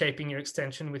 and shaping your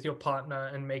extension with your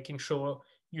partner, and making sure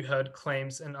you heard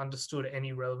claims and understood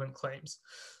any relevant claims.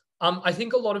 I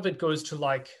think a lot of it goes to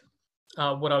like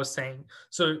what I was saying.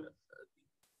 So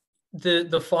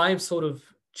the 5 sort of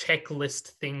checklist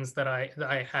things that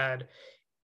I had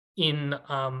in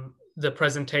the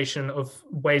presentation of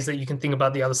ways that you can think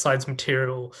about the other side's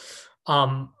material,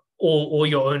 or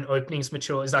your own openings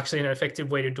material, is actually an effective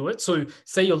way to do it. So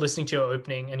say you're listening to your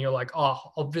opening and you're like, oh,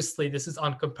 obviously this is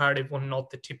uncomparative or not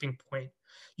the tipping point.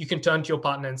 You can turn to your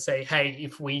partner and say, hey,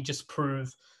 if we just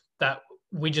prove that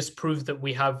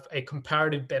we have a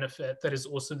comparative benefit that is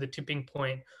also the tipping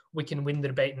point, we can win the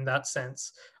debate in that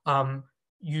sense.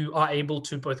 You are able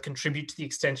to both contribute to the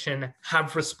extension,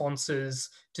 have responses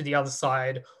to the other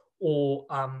side, or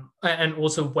and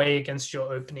also weigh against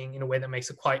your opening in a way that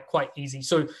makes it quite easy.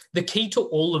 So the key to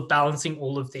all of balancing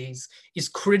all of these is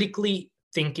critically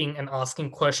thinking and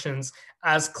asking questions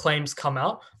as claims come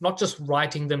out, not just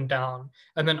writing them down,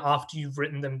 and then after you've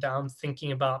written them down,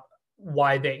 thinking about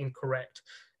why they're incorrect.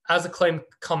 As a claim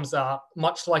comes out,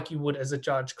 much like you would as a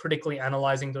judge, critically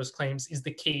analyzing those claims is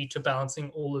the key to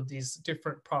balancing all of these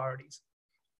different priorities.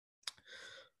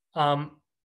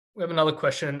 We have another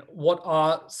question. What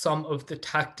are some of the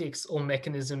tactics or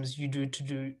mechanisms you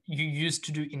use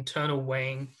to do internal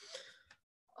weighing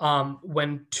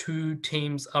when 2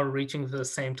 teams are reaching for the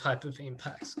same type of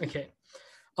impacts? Okay.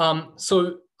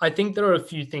 So I think there are a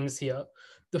few things here.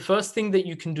 The first thing that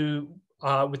you can do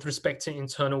with respect to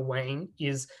internal weighing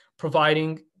is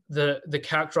providing the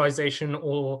characterization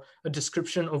or a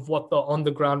description of what the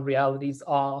on-the-ground realities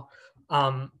are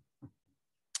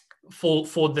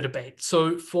for the debate.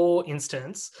 So for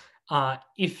instance,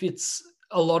 if it's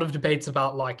a lot of debates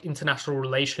about like international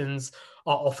relations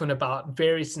are often about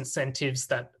various incentives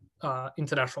that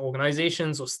international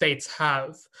organizations or states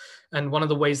have. And one of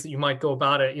the ways that you might go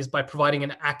about it is by providing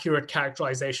an accurate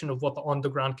characterization of what the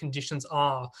on-the-ground conditions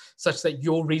are, such that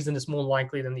your reason is more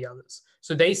likely than the others.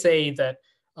 So they say that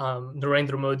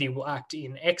Narendra Modi will act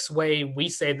in X way. We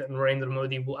say that Narendra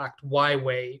Modi will act Y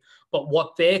way. But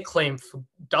what their claim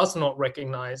does not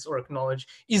recognize or acknowledge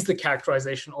is the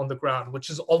characterization on the ground, which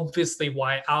is obviously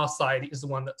why our side is the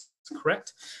one that's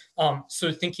correct.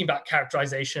 So thinking about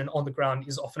characterization on the ground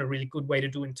is often a really good way to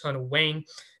do internal weighing.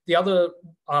 The other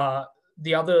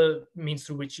means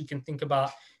through which you can think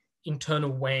about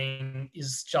internal weighing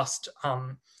is just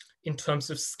in terms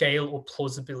of scale or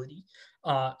plausibility.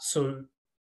 So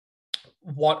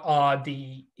what are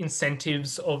the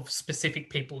incentives of specific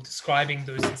people, describing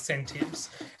those incentives,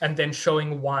 and then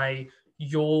showing why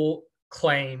your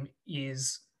claim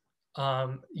is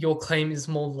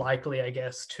more likely, I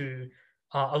guess, to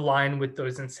align with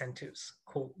those incentives.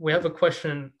 Cool. We have a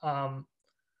question,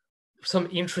 some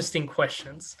interesting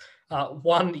questions.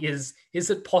 One is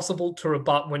it possible to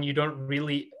rebut when you don't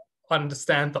really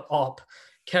understand the op?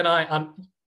 Can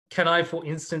I, for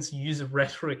instance, use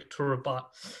rhetoric to rebut?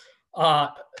 I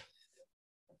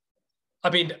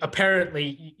mean,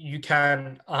 apparently you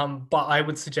can, but I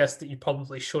would suggest that you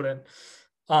probably shouldn't.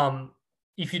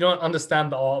 If you don't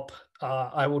understand the op,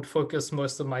 I would focus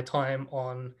most of my time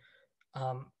on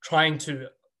trying to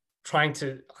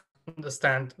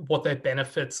understand what their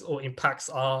benefits or impacts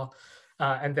are,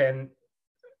 and then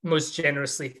most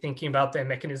generously thinking about their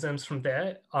mechanisms from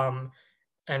there,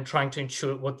 and trying to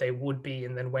ensure what they would be,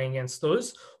 and then weighing against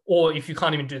those. Or if you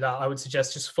can't even do that, I would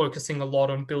suggest just focusing a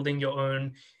lot on building your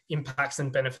own impacts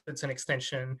and benefits and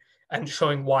extension, and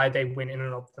showing why they win in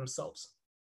and of themselves.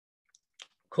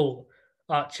 Cool.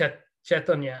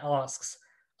 Chaitanya asks,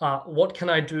 what can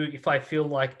I do if I feel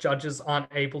like judges aren't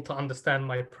able to understand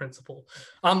my principle?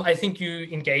 I think you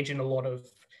engage in a lot of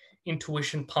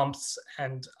intuition pumps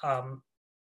and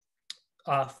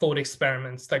thought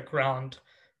experiments that ground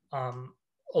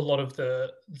a lot of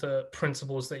the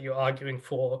principles that you're arguing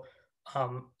for,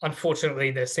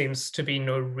 unfortunately, there seems to be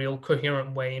no real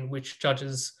coherent way in which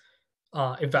judges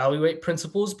evaluate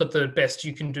principles. But the best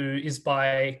you can do is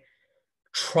by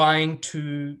trying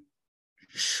to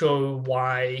show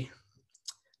why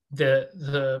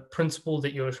the principle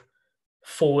that you're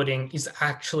forwarding is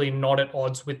actually not at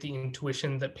odds with the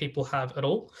intuition that people have at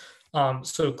all.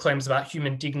 So claims about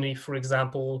human dignity, for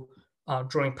example,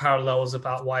 drawing parallels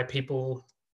about why people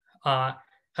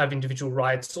have individual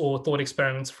rights, or thought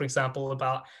experiments, for example,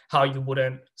 about how you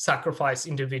wouldn't sacrifice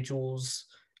individuals,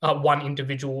 one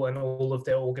individual and all of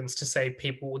their organs to save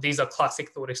people. These are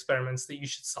classic thought experiments that you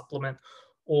should supplement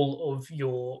all of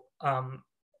your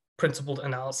principled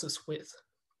analysis with.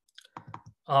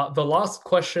 The last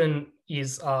question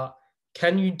is,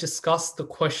 can you discuss the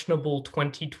questionable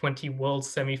 2020 World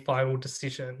Semi-Final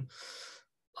decision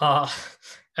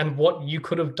and what you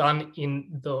could have done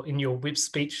in your whip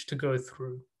speech to go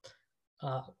through?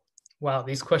 Wow,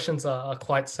 these questions are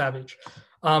quite savage.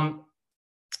 I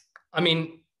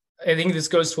mean, I think this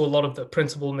goes to a lot of the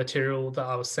principle material that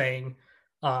I was saying,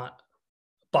 but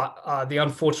the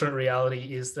unfortunate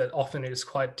reality is that often it is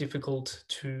quite difficult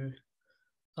to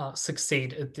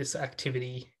succeed at this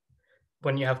activity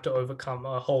when you have to overcome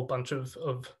a whole bunch of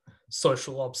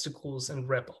social obstacles and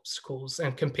rep obstacles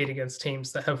and compete against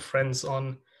teams that have friends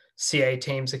on CA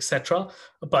teams, etc.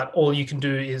 But all you can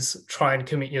do is try and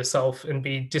commit yourself and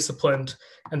be disciplined,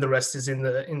 and the rest is in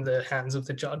the hands of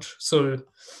the judge. So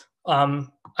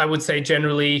I would say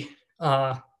generally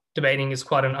debating is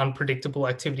quite an unpredictable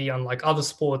activity. Unlike other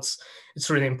sports, it's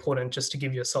really important just to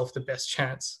give yourself the best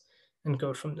chance and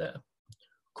go from there.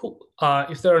 Cool.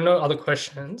 If there are no other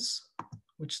questions,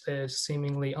 which there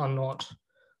seemingly are not,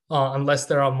 unless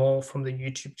there are more from the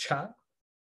YouTube chat,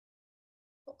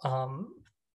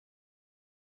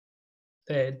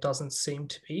 there doesn't seem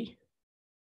to be.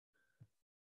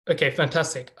 Okay,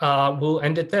 fantastic. We'll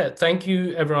end it there. Thank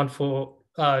you, everyone, for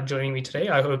joining me today.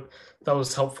 I hope that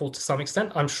was helpful to some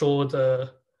extent. I'm sure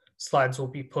the slides will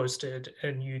be posted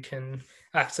and you can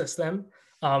access them.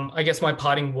 I guess my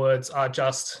parting words are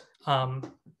just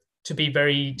to be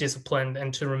very disciplined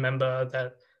and to remember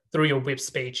that through your whip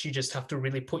speech, you just have to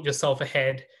really put yourself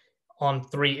ahead on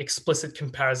 3 explicit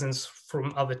comparisons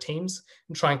from other teams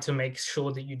and trying to make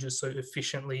sure that you do so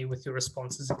efficiently with your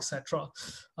responses, etc.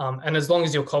 And as long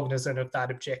as you're cognizant of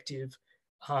that objective,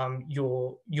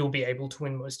 you'll be able to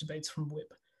win most debates from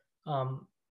whip.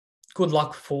 Good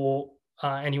luck for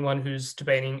anyone who's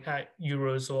debating at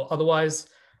Euros or otherwise.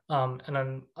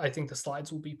 And I think the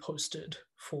slides will be posted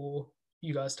for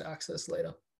you guys to access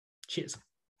later. Cheers.